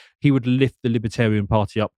status, he would lift the Libertarian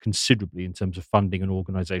Party up considerably in terms of funding and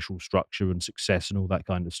organizational structure and success and all that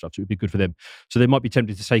kind of stuff. So it would be good for them. So they might be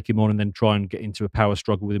tempted to take him on and then try and get into a power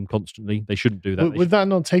struggle with him constantly. They shouldn't do that. Would that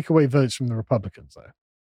not take away votes from the Republicans, though?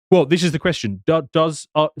 Well, this is the question. Does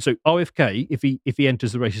so RFK, if he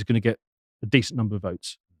enters the race, is going to get a decent number of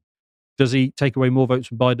votes? Does he take away more votes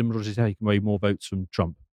from Biden, or does he take away more votes from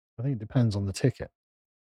Trump? I think it depends on the ticket.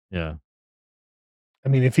 Yeah. I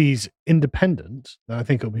mean, if he's independent, then I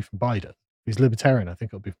think it'll be from Biden. If he's libertarian, I think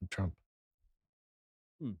it'll be from Trump.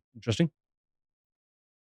 Interesting.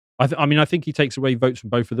 I think he takes away votes from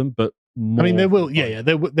both of them, but more I mean, there will be,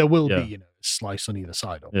 a slice on either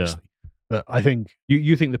side, obviously. But I think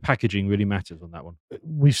you think the packaging really matters on that one.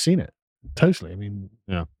 We've seen it totally. I mean,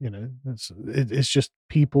 it's just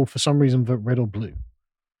people for some reason vote red or blue.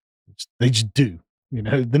 They just do.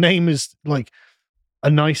 The name is like a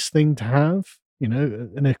nice thing to have.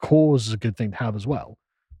 And a cause is a good thing to have as well.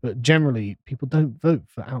 But generally, people don't vote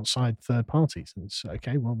for outside third parties. And it's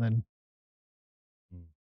okay. Well, then,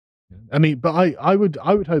 I mean, but I would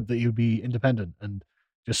hope that you'd be independent and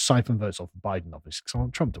just siphon votes off of Biden, obviously, because I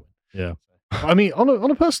want Trump to win. Yeah. I mean,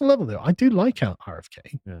 on a personal level, though, I do like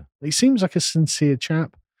RFK. Yeah. He seems like a sincere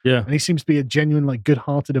chap. Yeah. And he seems to be a genuine, like,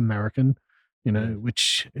 good-hearted American,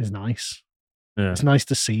 which is nice. Yeah. It's nice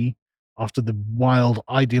to see after the wild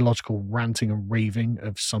ideological ranting and raving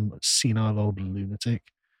of some senile old lunatic.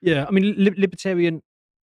 Yeah. I mean, libertarian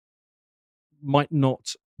might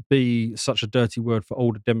not be such a dirty word for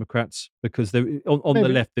older Democrats, because on the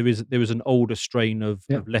left there is an older strain of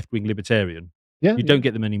left-wing libertarian. Yeah, you don't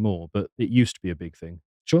get them anymore, but it used to be a big thing.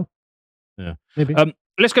 Sure. Yeah. Maybe.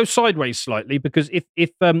 Let's go sideways slightly, because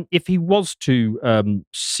if he was to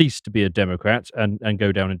cease to be a Democrat and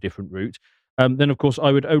go down a different route, then of course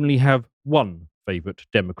I would only have one favourite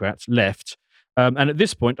Democrat left. And at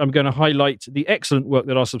this point, I'm going to highlight the excellent work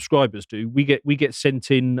that our subscribers do. We get sent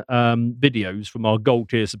in videos from our gold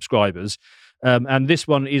tier subscribers, and this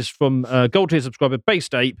one is from gold tier subscriber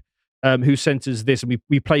Based Ape, who sent us this, and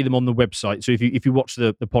we play them on the website. So if you watch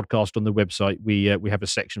the podcast on the website, we have a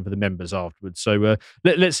section for the members afterwards. So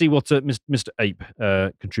let's see what Mr. Ape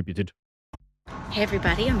contributed. Hey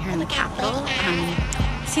everybody, I'm here in the Capitol.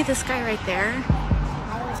 See this guy right there?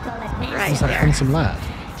 Right He's that there. handsome lad.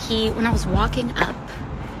 When I was walking up,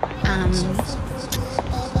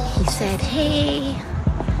 he said, "Hey,"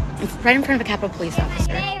 right in front of a Capitol police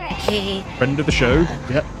officer. "Hey, friend of the show."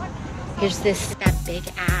 Yep. Here's that big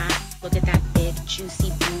ass. Look at that big juicy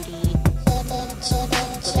booty. Look at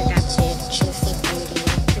that big juicy booty.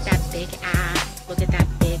 Look at that big ass. Look at that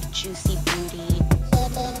big juicy booty.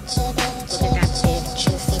 Look at that big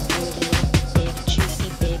juicy booty. Big juicy,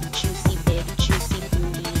 big juicy, big juicy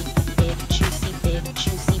booty. Big juicy, big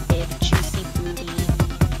juicy, big juicy booty."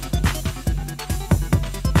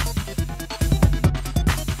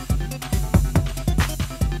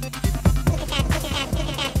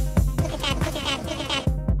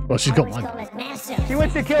 Well, she's got one. She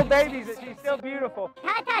went to kill babies and she's still beautiful.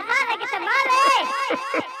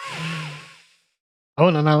 I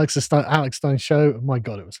went on Alex Stein's show. Oh my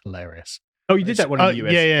God, it was hilarious. Oh, you did that one in the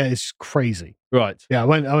US? Yeah, it's crazy. Right. Yeah, I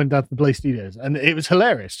went down to the Play Studios, and it was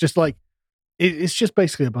hilarious. Just like it's just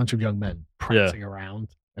basically a bunch of young men prancing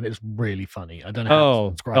around, and it's really funny. I don't know how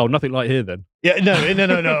to describe it. Nothing like here then. Yeah, no.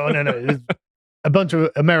 It's a bunch of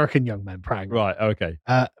American young men praying. Right, okay.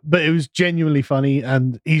 But it was genuinely funny,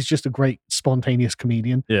 and he's just a great spontaneous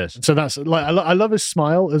comedian. Yes. So that's like I love his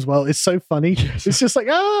smile as well. It's so funny. It's just like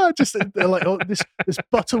just like this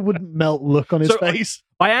butter wouldn't melt look on his face.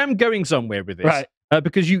 I am going somewhere with this, Right?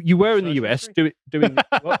 Because you were in the US doing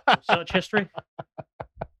what? Search history.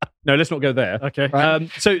 No, let's not go there. Okay. Right.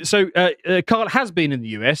 So Carl has been in the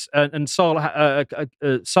US, and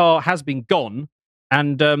Sar has been gone,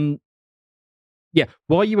 and yeah,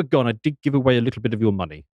 while you were gone, I did give away a little bit of your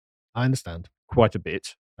money. I understand. Quite a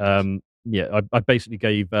bit. I basically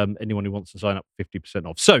gave anyone who wants to sign up 50%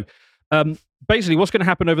 off. So basically what's going to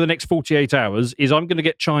happen over the next 48 hours is I'm going to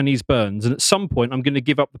get Chinese burns, and at some point I'm going to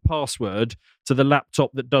give up the password to the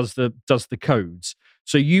laptop that does the codes.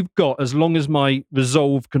 So you've got as long as my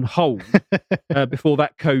resolve can hold before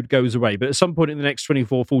that code goes away. But at some point in the next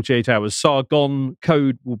 48 hours, Sargon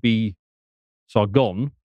code will be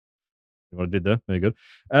Sargon. What I did there, very good.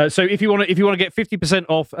 So if you want to get 50%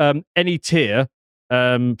 off any tier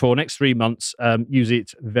for next 3 months, use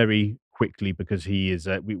it very quickly, because he is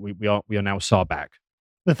we are now Sar back.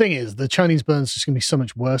 The thing is, the Chinese burn's just going to be so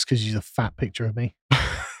much worse because he's a fat picture of me.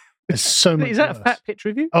 It's so much. Is that worse. a fat picture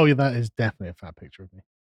of you? Oh yeah, that is definitely a fat picture of me.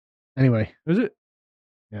 Anyway, is it?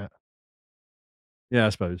 Yeah. Yeah, I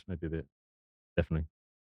suppose maybe a bit. Definitely.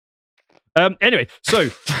 Anyway, so.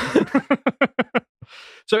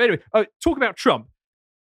 So anyway, talk about Trump.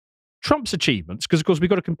 Trump's achievements, because of course we've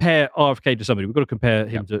got to compare RFK to somebody. We've got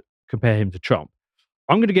to compare him to Trump.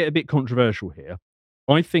 I'm going to get a bit controversial here.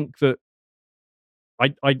 I think that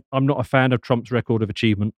I'm not a fan of Trump's record of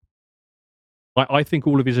achievement. I think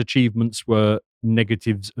all of his achievements were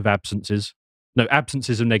negatives of absences. No,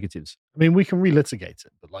 absences of negatives. I mean, we can relitigate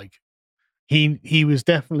it, but like he was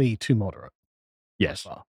definitely too moderate. Yes.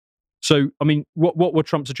 So, I mean, what were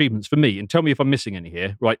Trump's achievements for me? And tell me if I'm missing any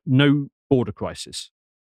here. Right, no border crisis.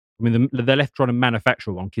 I mean, they're left trying to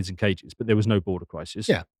manufacture one, kids in cages, but there was no border crisis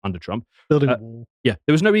under Trump. Building a wall. Yeah,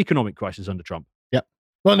 there was no economic crisis under Trump. Yeah.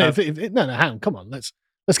 Well, no, no, hang on, come on. Let's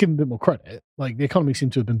give him a bit more credit. Like, the economy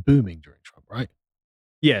seemed to have been booming during Trump, right?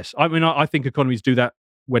 Yes. I mean, I think economies do that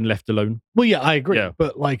when left alone. Well, yeah, I agree. Yeah.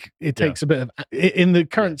 But like, it takes a bit of, in the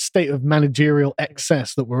current state of managerial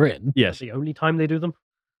excess that we're in. Yes. The only time they do them.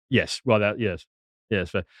 Yes. Well, yes.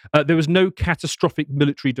 Fair. There was no catastrophic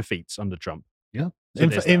military defeats under Trump. Yeah. So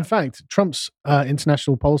in fact, Trump's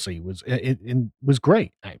international policy was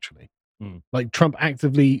great, actually. Like, Trump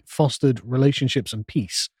actively fostered relationships and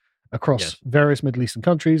peace across various Middle Eastern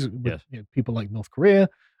countries with people like North Korea.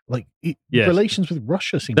 Like, relations with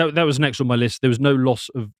Russia seemed... That was next on my list. There was no loss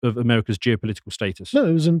of America's geopolitical status. No,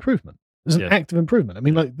 it was an improvement. It was an active improvement. I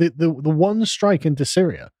mean, like, the one strike into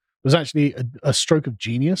Syria was actually a stroke of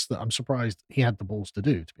genius that I'm surprised he had the balls to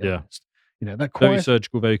do, to be honest. You know, that very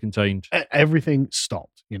surgical, very contained. Everything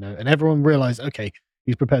stopped, you know, and everyone realized, okay,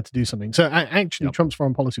 he's prepared to do something. So actually, Trump's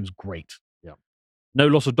foreign policy was great. Yeah. No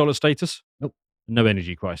loss of dollar status. Nope. No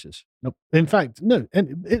energy crisis. Nope. In fact, no.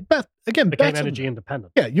 And again, became energy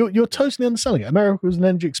independent. Yeah, you're totally underselling it. America was an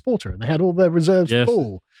energy exporter, and they had all their reserves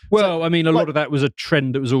full. Well, so, I mean, a lot of that was a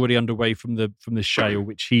trend that was already underway from the shale,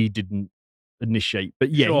 which he didn't initiate.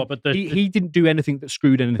 But yeah, he didn't do anything that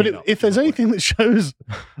screwed anything up. If there's anything that shows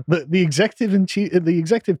that the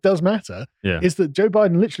executive does matter, is that Joe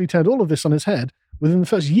Biden literally turned all of this on his head within the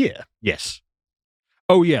first year. Yes.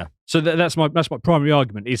 Oh yeah. So that's my primary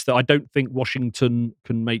argument, is that I don't think Washington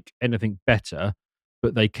can make anything better,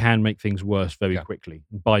 but they can make things worse very quickly.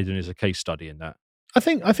 And Biden is a case study in that. I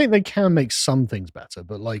think they can make some things better,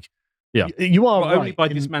 but like, yeah, you are right. Only by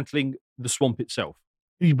dismantling the swamp itself.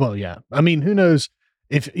 Well, yeah. I mean, who knows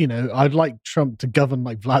if, I'd like Trump to govern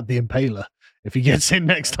like Vlad the Impaler if he gets in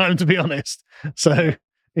next time, to be honest. So,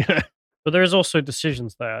 But there is also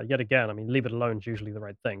decisions there, yet again. I mean, leave it alone is usually the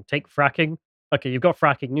right thing. Take fracking. Okay, you've got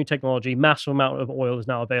fracking, new technology, massive amount of oil is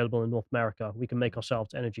now available in North America. We can make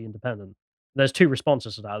ourselves energy independent. There's two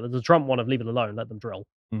responses to that. There's the Trump one of leave it alone, let them drill.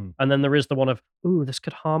 And then there is the one of, this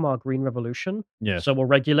could harm our green revolution. Yes. So we'll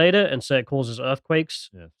regulate it and say it causes earthquakes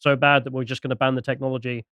so bad that we're just going to ban the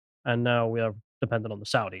technology. And now we are dependent on the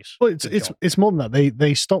Saudis. Well, it's more than that.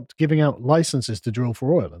 They stopped giving out licenses to drill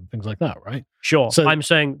for oil and things like that, right? Sure. So I'm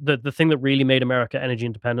saying that the thing that really made America energy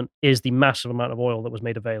independent is the massive amount of oil that was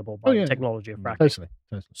made available by the technology of fracking. Totally.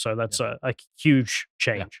 So that's a huge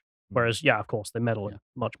change. Whereas, of course, they meddle in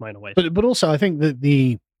much minor ways. But also, I think that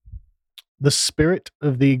the spirit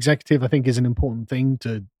of the executive, I think, is an important thing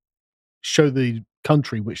to show the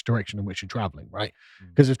country which direction in which you're traveling, right?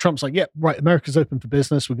 Because if Trump's like, right, America's open for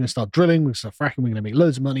business, we're going to start drilling, we're going to start fracking, we're going to make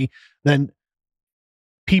loads of money, then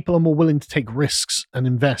people are more willing to take risks and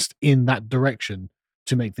invest in that direction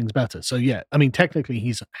to make things better. So, I mean, technically,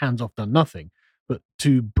 he's hands off, done nothing. But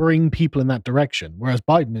to bring people in that direction, whereas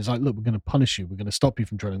Biden is like, look, we're going to punish you. We're going to stop you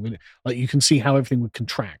from drilling. Like, you can see how everything would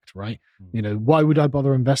contract, right? Why would I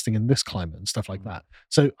bother investing in this climate and stuff like that?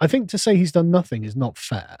 So I think to say he's done nothing is not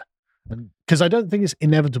fair. Because I don't think it's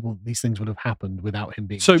inevitable that these things would have happened without him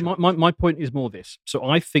being. So my point is more this. So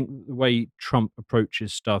I think the way Trump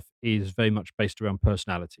approaches stuff is very much based around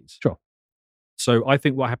personalities. Sure. So I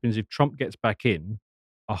think what happens if Trump gets back in,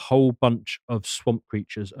 a whole bunch of swamp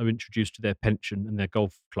creatures are introduced to their pension and their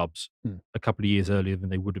golf clubs a couple of years earlier than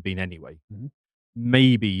they would have been anyway.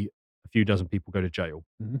 Maybe a few dozen people go to jail.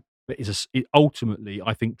 But ultimately,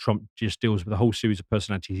 I think Trump just deals with a whole series of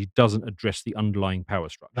personalities. He doesn't address the underlying power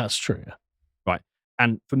structure. That's true. Right.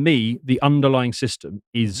 And for me, the underlying system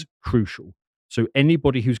is crucial. So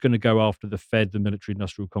anybody who's going to go after the Fed, the military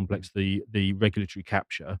industrial complex, the regulatory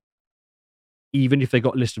capture, even if they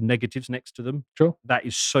got a list of negatives next to them, that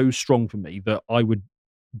is so strong for me that I would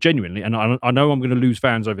genuinely, and I know I'm going to lose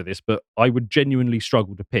fans over this, but I would genuinely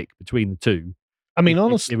struggle to pick between the two. I mean,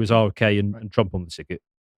 honestly, it was RFK and Trump on the ticket.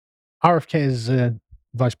 RFK is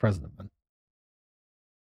vice president, man.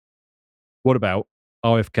 What about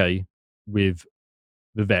RFK with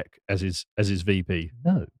Vivek as his VP?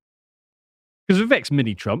 No, because Vivek's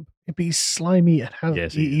mini Trump. He's slimy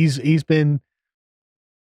and he's been.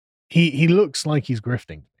 He looks like he's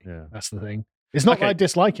grifting. Yeah, that's the thing. It's not that I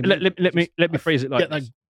dislike him. Let me phrase it like this.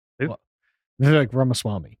 Vivek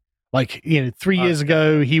Ramaswamy. Like, 3 years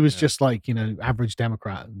ago, he was just like, average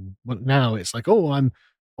Democrat. And now it's like, oh, I'm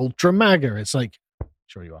ultra MAGA. It's like,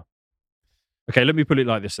 sure you are. Okay, let me put it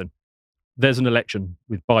like this then. There's an election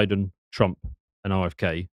with Biden, Trump, and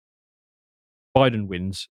RFK. Biden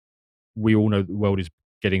wins. We all know the world is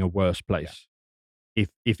getting a worse place. Yeah.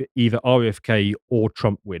 If either RFK or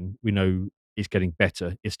Trump win, we know it's getting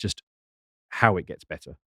better. It's just how it gets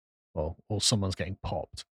better. Or someone's getting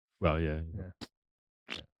popped. Well, yeah.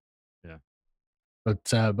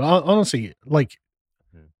 But honestly, like,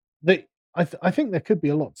 I think there could be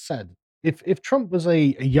a lot said. If Trump was a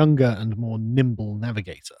younger and more nimble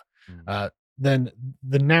navigator, then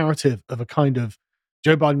the narrative of a kind of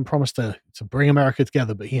Joe Biden promised to bring America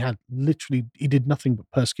together, but he did nothing but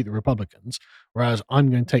persecute the Republicans, whereas I'm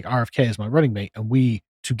going to take RFK as my running mate, and we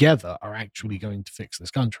together are actually going to fix this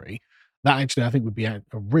country. That actually, I think, would be a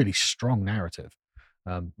really strong narrative.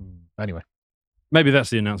 Anyway. Maybe that's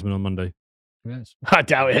the announcement on Monday. Yes. I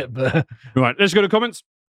doubt it, but... Right, let's go to comments.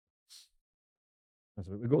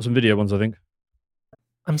 We've got some video ones, I think.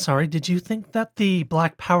 I'm sorry, did you think that the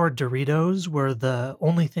Black Power Doritos were the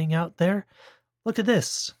only thing out there? Look at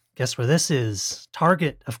this. Guess where this is?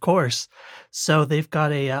 Target, of course. So they've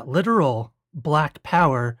got a literal Black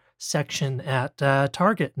Power section at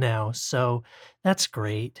Target now. So that's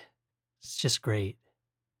great. It's just great.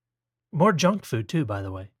 More junk food, too, by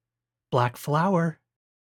the way. Black flour.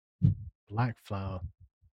 Black flour.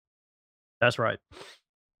 That's right.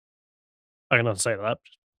 I cannot say that.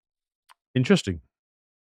 Interesting.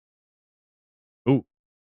 Oh,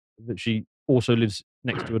 that she also lives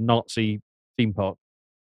next to a Nazi theme park.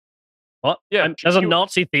 What? Yeah, there's a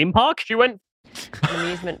Nazi theme park? She went... An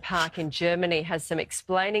amusement park in Germany has some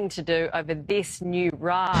explaining to do over this new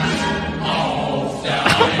ride.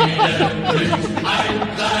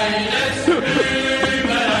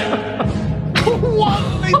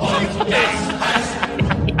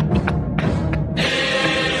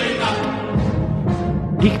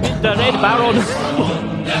 Ich bin the Red Baron.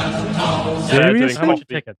 Serious? How much a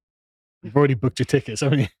ticket? You've already booked your tickets,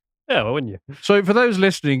 haven't you? Yeah, well, wouldn't you? So for those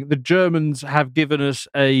listening, the Germans have given us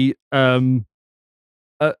a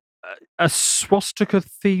swastika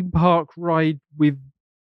theme park ride with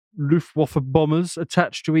Luftwaffe bombers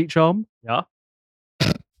attached to each arm. Yeah.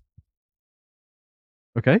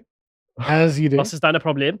 Okay. As you do. Was ist dein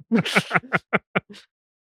Problem? The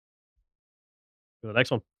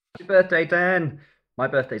next one. Happy birthday, Dan. My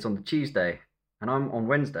birthday's on the Tuesday, and I'm on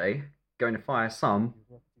Wednesday going to fire some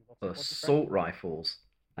assault rifles.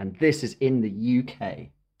 And this is in the UK,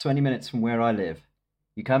 20 minutes from where I live.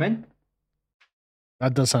 You coming?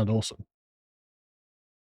 That does sound awesome.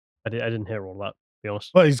 I didn't hear all that, to be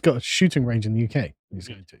honest. Well, he's got a shooting range in the UK he's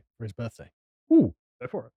going to for his birthday. Ooh, go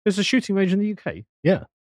for it. There's a shooting range in the UK? Yeah.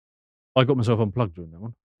 I got myself unplugged during that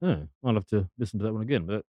one. Oh, I'll have to listen to that one again.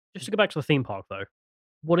 But just to go back to the theme park, though,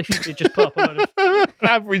 what if you did just put up a load of...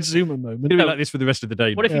 Average Zoomer moment. It'll be like this for the rest of the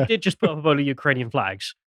day. What if you did just put up a load of Ukrainian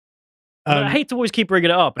flags? I hate to always keep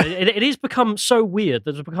bringing it up, but it has become so weird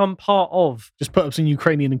that it's become part of... Just put up some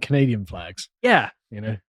Ukrainian and Canadian flags. Yeah. You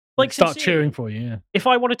know? Like, start cheering for you, yeah. If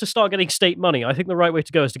I wanted to start getting state money, I think the right way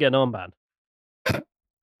to go is to get an armband.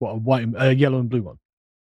 What, a yellow and blue one?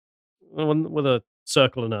 One with a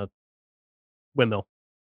circle and a windmill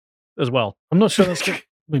as well. I'm not sure that's good. I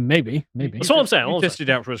mean, maybe. That's what I'm saying. You test it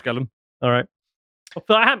out for us, Callum. All right.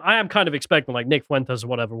 But I am kind of expecting, like, Nick Fuentes or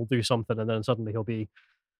whatever will do something, and then suddenly he'll be...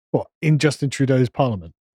 What, in Justin Trudeau's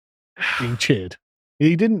parliament? Being cheered?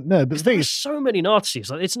 He didn't know, but the thing there's is... so many Nazis.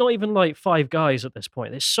 Like, it's not even, like, 5 guys at this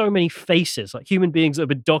point. There's so many faces, like, human beings that have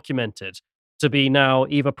been documented to be now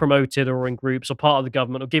either promoted or in groups or part of the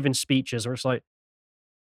government or giving speeches, or it's like,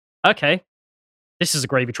 okay, this is a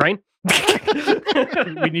gravy train.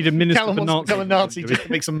 We need a minister Callum for wants to become a Nazi. Nazi just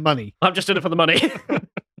to make some money. I'm just in it for the money.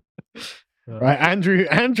 Right,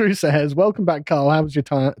 Andrew says, welcome back, Carl. How was your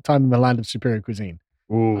time in the land of superior cuisine?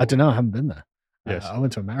 Ooh. I don't know. I haven't been there. Yes. I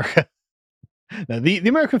went to America. No, the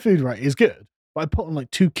American food, right, is good, but I put on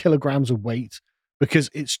like 2 kilograms of weight because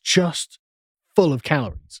it's just full of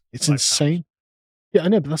calories. It's insane. Yeah, I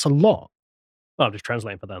know, but that's a lot. Well, I'm just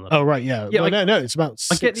translating for them. Oh, right, yeah. Yeah, no, it's about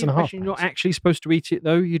 6.5 I get the impression you're not actually supposed to eat it,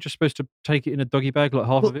 though. You're just supposed to take it in a doggy bag, like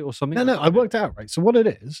half of it or something. No, I worked out, right? So what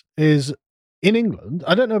it is in England,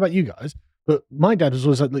 I don't know about you guys, but my dad was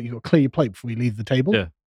always like, look, you've got to clear your plate before you leave the table. Yeah.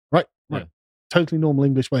 Right. Yeah. Totally normal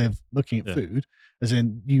English way of looking at food, as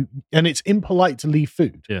in and it's impolite to leave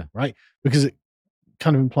food. Yeah. Right? Because it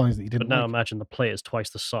kind of implies that you didn't. But now like imagine the plate is twice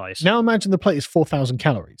the size. Now imagine the plate is 4,000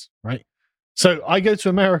 calories, right? So I go to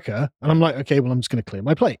America and I'm like, okay, well, I'm just going to clear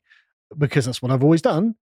my plate because that's what I've always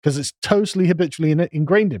done because it's totally habitually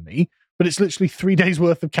ingrained in me, but it's literally 3 days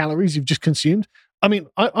worth of calories you've just consumed. I mean,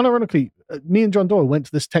 unironically, me and John Doyle went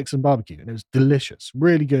to this Texan barbecue and it was delicious,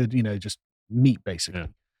 really good, just meat basically. Yeah.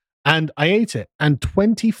 And I ate it and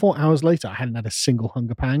 24 hours later, I hadn't had a single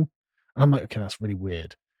hunger pang. And I'm like, okay, that's really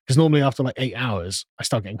weird. Because normally after like 8 hours, I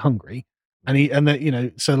start getting hungry. And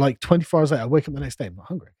then, so like 24 hours later, I wake up the next day, I'm not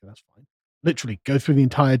hungry. Okay, that's fine. Literally go through the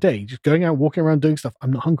entire day, just going out, walking around, doing stuff.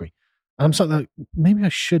 I'm not hungry. And I'm something like, maybe I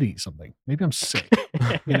should eat something. Maybe I'm sick.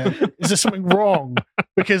 Is there something wrong?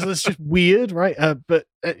 Because it's just weird, right?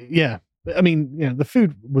 Yeah. I mean, the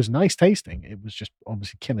food was nice tasting. It was just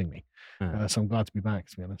obviously killing me. So I'm glad to be back,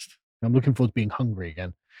 to be honest. I'm looking forward to being hungry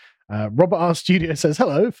again. Robert R. Studio says,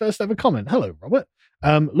 hello, first ever comment. Hello, Robert.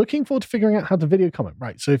 Looking forward to figuring out how to video comment.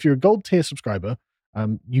 Right. So if you're a gold tier subscriber,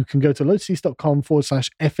 you can go to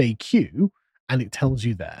lotuseast.com/FAQ and it tells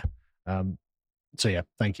you there. So yeah,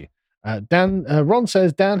 thank you. Ron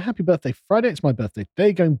says, Dan, happy birthday Friday. It's my birthday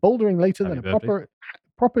today. Going bouldering later, then a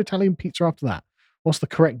proper Italian pizza after that. What's the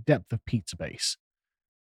correct depth of pizza base?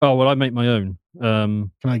 Oh, well, I make my own.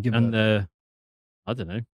 Can I give I don't know,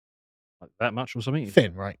 like that much or something?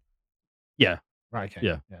 Thin, right? Yeah. Right, okay.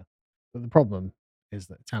 Yeah. But the problem is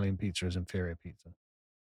that Italian pizza is inferior pizza.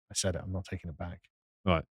 I said it, I'm not taking it back.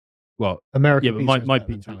 Right. Well, American pizza. But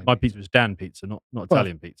my pizza was Dan pizza, not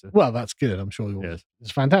Italian pizza. Well, that's good. I'm sure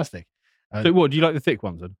it's fantastic. So what, do you like the thick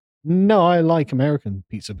ones then? No, I like American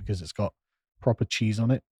pizza because it's got proper cheese on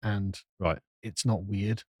it and right. It's not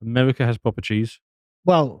weird. America has proper cheese.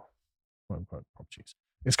 Well, proper cheese.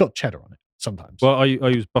 It's got cheddar on it sometimes. Well, I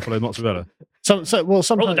use buffalo mozzarella. Sometimes. Roll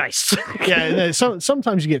the dice. Yeah.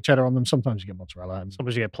 Sometimes you get cheddar on them. Sometimes you get mozzarella.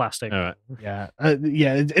 Sometimes you get plastic. All right. Yeah.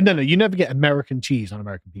 No. You never get American cheese on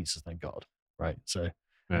American pizzas. Thank God. Right. So.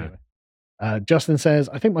 Anyway. Justin says,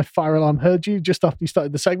 I think my fire alarm heard you just after you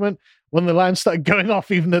started the segment when the alarm started going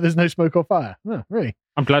off, even though there's no smoke or fire. Oh, really?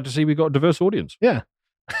 I'm glad to see we got a diverse audience. Yeah.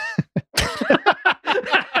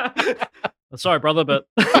 Sorry, brother, but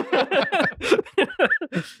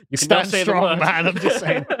You can now Stand say the strong, word. man. I'm just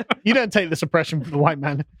saying. You don't take this oppression from the white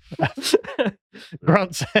man.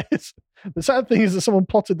 Grant says, the sad thing is that someone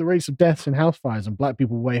plotted the rates of deaths in house fires and black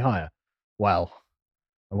people way higher. Well,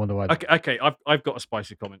 I wonder why. Okay. I've got a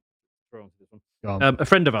spicy comment. Throw onto this one. Go on. A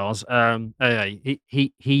friend of ours,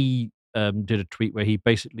 he did a tweet where he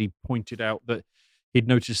basically pointed out that he'd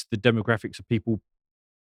noticed the demographics of people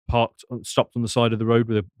stopped on the side of the road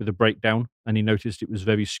with a breakdown, and he noticed it was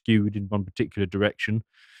very skewed in one particular direction.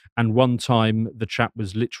 And one time, the chap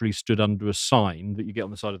was literally stood under a sign that you get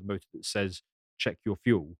on the side of the motor that says "Check your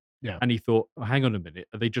fuel." Yeah. And he thought, oh, "Hang on a minute,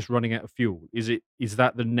 are they just running out of fuel? Is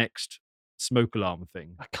that the next smoke alarm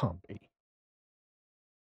thing?" That can't be.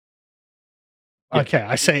 Yeah, Okay,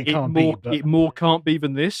 I say it can't be. But... It more can't be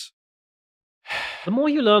than this. The more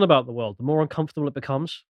you learn about the world, the more uncomfortable it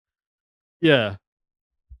becomes. Yeah.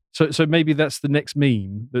 So maybe that's the next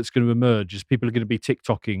meme that's going to emerge. Is people are going to be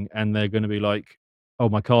TikToking and they're going to be like, "Oh,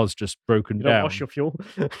 my car's just broken You don't down." wash your fuel.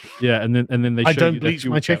 Yeah, and then they. I show don't you their bleach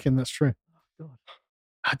fuel my cap. chicken. That's true. God.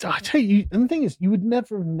 I tell you, and the thing is, you would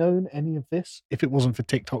never have known any of this if it wasn't for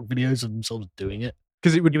TikTok videos of themselves doing it.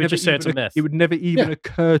 Because it would You would never just say it's a even- myth. It would never even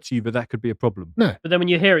occur to you that could be a problem. No. But then when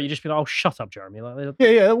you hear it, you just be like, "Oh, shut up, Jeremy!" Like,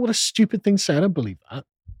 Yeah. What a stupid thing to say. I don't believe that.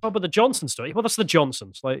 oh, but the Johnsons do it. Well, that's the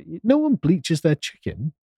Johnsons. Like, No one bleaches their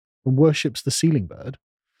chicken and worships the ceiling bird.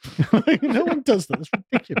 No one does that. It's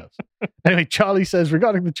ridiculous. Anyway, Charlie says,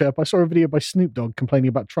 regarding the chirp, I saw a video by Snoop Dogg complaining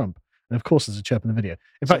about Trump, and of course, there's a chirp in the video.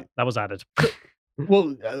 In fact, that was added.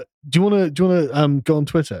 Well, do you want to go on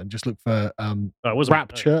Twitter and just look for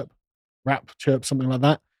rap chirp, something like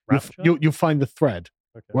that? You'll find the thread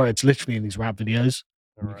where it's literally in these rap videos,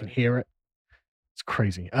 and you can hear it. It's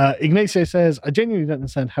crazy. Ignacio says, I genuinely don't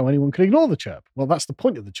understand how anyone could ignore the chirp. Well, that's the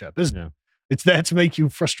point of the chirp, isn't it? It's there to make you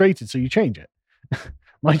frustrated, so you change it.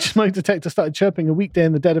 My smoke detector started chirping a weekday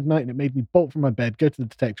in the dead of night, and it made me bolt from my bed, go to the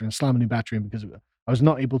detector, and slam a new battery in because I was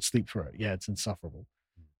not able to sleep through it. Yeah, it's insufferable.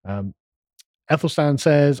 Ethelstan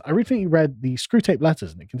says, I recently read the Screwtape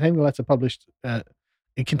Letters, and it contained the letter published.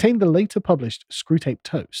 It contained the later published Screwtape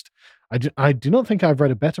Toast. I do not think I've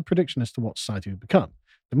read a better prediction as to what society would become.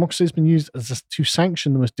 Democracy has been used to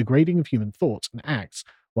sanction the most degrading of human thoughts and acts,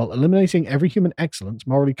 while eliminating every human excellence,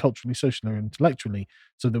 morally, culturally, socially, or intellectually,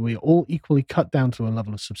 so that we are all equally cut down to a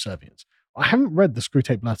level of subservience. I haven't read the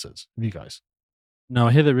Screwtape Letters. Have you guys? No,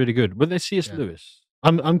 I hear they're really good. But they're C.S. Lewis.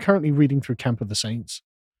 I'm currently reading through Camp of the Saints.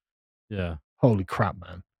 Yeah. Holy crap,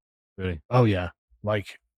 man. Really? Oh yeah.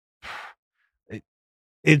 Like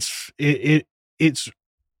it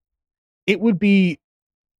would be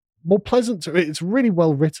more pleasant to, it's really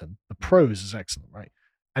well written. The prose is excellent, right?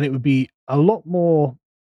 And it would be a lot more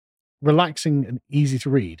relaxing and easy to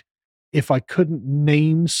read if I couldn't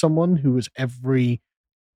name someone who was every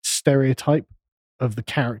stereotype of the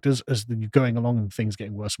characters as you're going along and things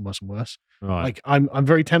getting worse and worse and worse. Right. Like I'm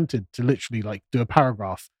very tempted to literally like do a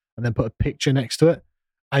paragraph and then put a picture next to it,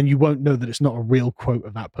 and you won't know that it's not a real quote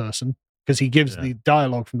of that person because he gives the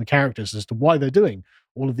dialogue from the characters as to why they're doing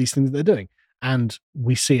all of these things that they're doing, and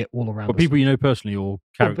we see it all around. But people you know personally or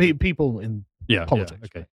characters? People in politics.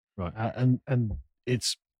 Okay, right. And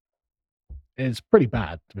it's pretty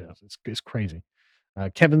bad, to be honest. It's crazy.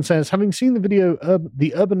 Kevin says, having seen the video,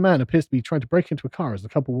 the urban man appears to be trying to break into a car as the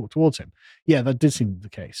couple walk towards him. Yeah, that did seem the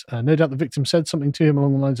case. No doubt the victim said something to him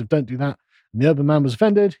along the lines of, don't do that. And the urban man was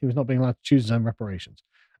offended. He was not being allowed to choose his own reparations.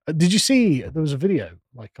 Did you see there was a video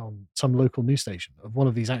like on some local news station of one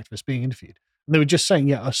of these activists being interviewed? And they were just saying,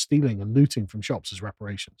 yeah, us stealing and looting from shops is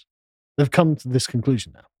reparations. They've come to this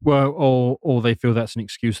conclusion now. Well, or they feel that's an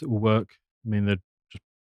excuse that will work. I mean, they're just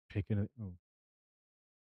picking it. Oh.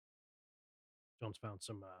 John's found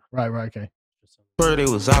some. Right, okay. It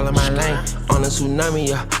was all in my lane. On a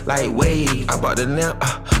tsunami, like wave. I bought the lamp,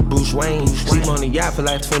 Bruce Wayne. Sleep on the yacht for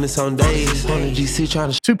like 20-some days. On the GC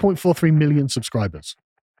trying to 2.43 million subscribers.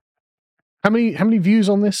 How many views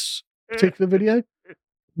on this particular video?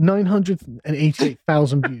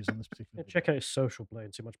 988,000 views on this particular video. Check out his social blade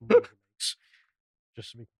and see how much money he makes.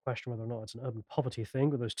 Just so we can question whether or not it's an urban poverty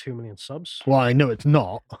thing with those 2 million subs. Well, I know it's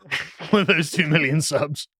not. With those 2 million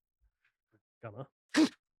subs. Gonna.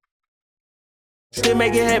 still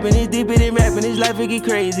make it happen. It's deeper than rapping. His life will get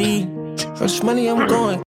crazy. How much money I'm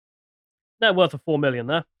going? Net worth of 4 million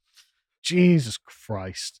there. Jesus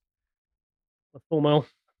Christ. 4 mil.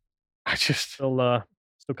 I just still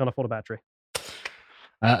can't afford a battery.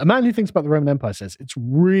 A man who thinks about the Roman Empire says it's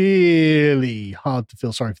really hard to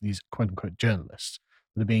feel sorry for these quote unquote journalists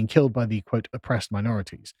that are being killed by the quote oppressed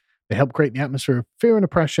minorities. They help create the atmosphere of fear and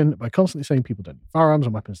oppression by constantly saying people don't need firearms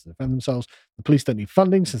and weapons to defend themselves. The police don't need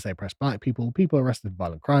funding since they oppress black people. People arrested for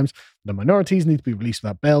violent crimes. The minorities need to be released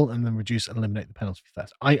without bail and then reduce and eliminate the penalty for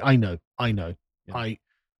theft. I know. I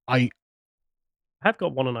have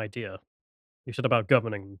got an idea. You said about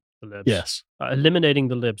governing the libs. Yes. Eliminating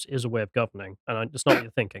the libs is a way of governing, and it's not what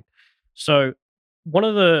you're thinking. So, one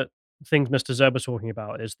of the things Mr. Zeb was talking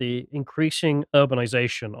about is the increasing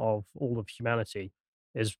urbanization of all of humanity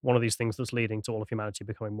is one of these things that's leading to all of humanity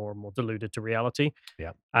becoming more and more deluded to reality.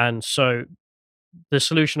 Yeah. And so, the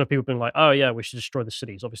solution of people being like, oh, yeah, we should destroy the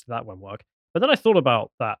cities, obviously that won't work. But then I thought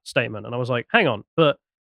about that statement, and I was like, hang on, but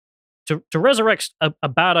to resurrect a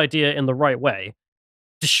bad idea in the right way,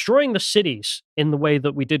 destroying the cities in the way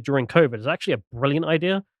that we did during COVID is actually a brilliant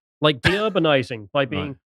idea. Like deurbanizing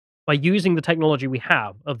by using the technology we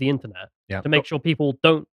have of the internet to make sure people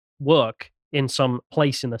don't work in some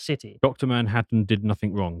place in the city. Dr. Manhattan did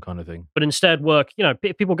nothing wrong, kind of thing. But instead work,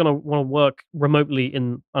 people are going to want to work remotely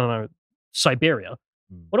in, I don't know, Siberia.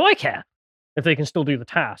 What do I care if they can still do the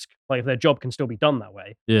task? Like if their job can still be done that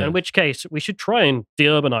way. Yeah. In which case, we should try and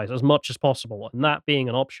deurbanize as much as possible, and that being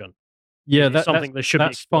an option. Yeah, Is something that should be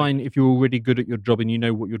that's fine if you're already good at your job and you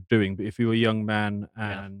know what you're doing. But if you're a young man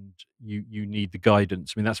and you need the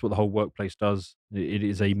guidance, I mean, that's what the whole workplace does. It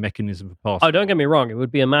is a mechanism for passing. Oh, don't get me wrong. It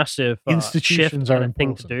would be a massive Institutions shift are and a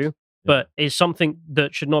thing to do, but it's something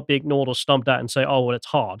that should not be ignored or stumped at and say, oh, well, it's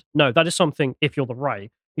hard. No, that is something, if you're the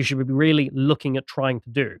right, you should be really looking at trying to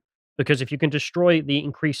do. Because if you can destroy the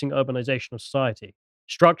increasing urbanization of society,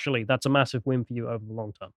 structurally, that's a massive win for you over the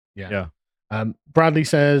long term. Yeah. Bradley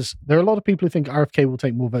says, there are a lot of people who think RFK will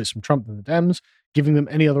take more votes from Trump than the Dems. Giving them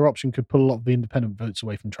any other option could pull a lot of the independent votes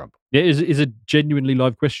away from Trump. Yeah, is a genuinely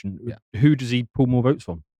live question. Yeah. Who does he pull more votes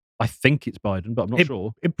from? I think it's Biden, but I'm not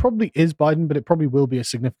sure. It probably is Biden, but it probably will be a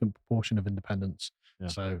significant proportion of independents. Yeah.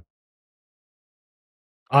 So,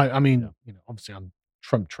 I mean, obviously I'm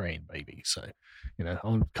Trump trained, baby. So,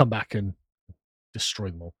 I'll come back and destroy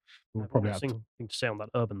them all. We'll probably have thing to say on that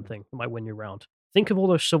urban thing that might win you round. Think of all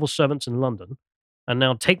those civil servants in London, and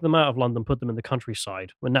now take them out of London, put them in the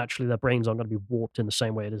countryside, where naturally their brains aren't going to be warped in the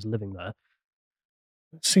same way it is living there.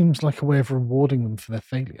 It seems like a way of rewarding them for their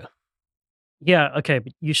failure. Yeah, okay,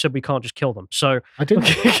 but you said we can't just kill them. So I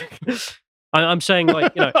didn't. I'm saying,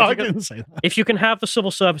 like, I didn't say that. If you can have the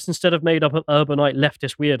civil service instead of made up of urbanite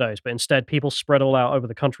leftist weirdos, but instead people spread all out over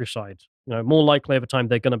the countryside, more likely over time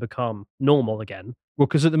they're going to become normal again. Well,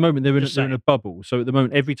 because at the moment they're in a bubble. So at the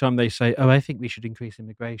moment, every time they say, "Oh, I think we should increase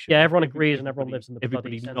immigration," yeah, everyone agrees and everyone lives in the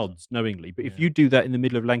everybody bloody nods knowingly. But if you do that in the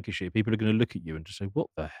middle of Lancashire, people are going to look at you and just say, "What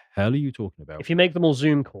the hell are you talking about?" If you make them all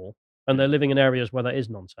Zoom call and they're living in areas where there is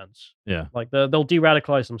nonsense, Yeah. like they'll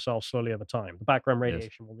de-radicalize themselves slowly over time. The background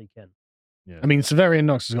radiation will leak in. Yeah. I mean, Severian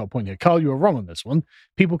Knox has got a point here. Carl, you are wrong on this one.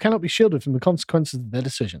 People cannot be shielded from the consequences of their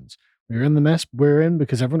decisions. We're in the mess we're in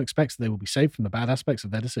because everyone expects that they will be safe from the bad aspects of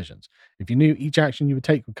their decisions. If you knew each action you would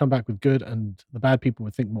take would come back with good, and the bad people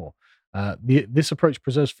would think more. This approach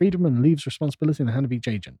preserves freedom and leaves responsibility in the hand of each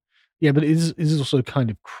agent. Yeah, but it is also kind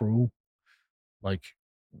of cruel. Like,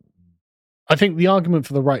 I think the argument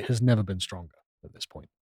for the right has never been stronger at this point.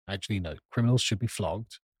 Actually, no. Criminals should be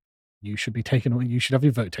flogged. You should be taken away. You should have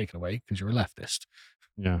your vote taken away because you're a leftist.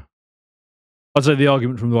 Yeah. I'd say the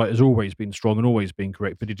argument from the right has always been strong and always been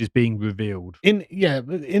correct, but it is being revealed.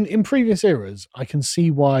 In previous eras, I can see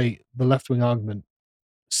why the left-wing argument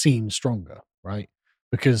seemed stronger, right?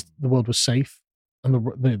 Because the world was safe and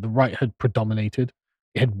the right had predominated.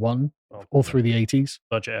 It had won all through the 80s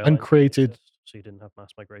Budget and created... So you didn't have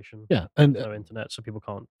mass migration. Yeah, and no internet, so people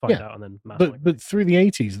can't find out and then mass migrate. But through the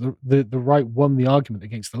 80s, the right won the argument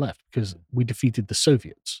against the left because we defeated the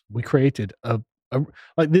Soviets. We created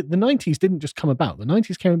like the 90s didn't just come about. The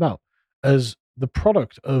 90s came about as the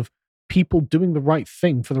product of people doing the right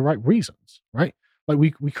thing for the right reasons, right? Like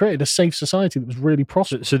we created a safe society that was really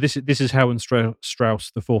prosperous. So this is how in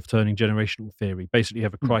Strauss, the fourth turning generational theory, basically you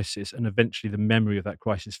have a crisis and eventually the memory of that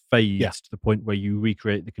crisis fades to the point where you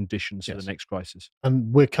recreate the conditions for the next crisis.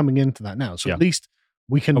 And we're coming into that now. So at least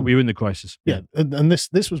we can... Oh, we're in the crisis. Yeah. And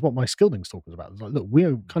this was what my Skildings talk was about. It's like, look,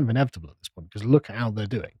 we're kind of inevitable at this point because look at how they're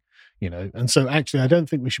doing, And so actually I don't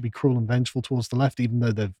think we should be cruel and vengeful towards the left, even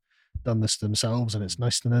though they've done this to themselves, and it's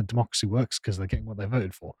nice to know democracy works because they're getting what they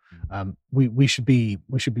voted for. We should be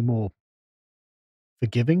more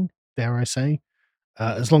forgiving, dare I say,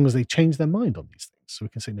 as long as they change their mind on these things. So we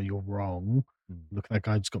can say, no, you're wrong. Look, that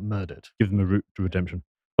guy just got murdered. Give them a route to redemption.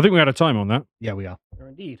 I think we're out of time on that. Yeah, we are.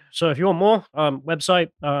 Indeed. So if you want more, website,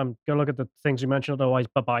 go look at the things you mentioned. Otherwise,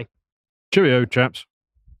 bye-bye. Cheerio, chaps.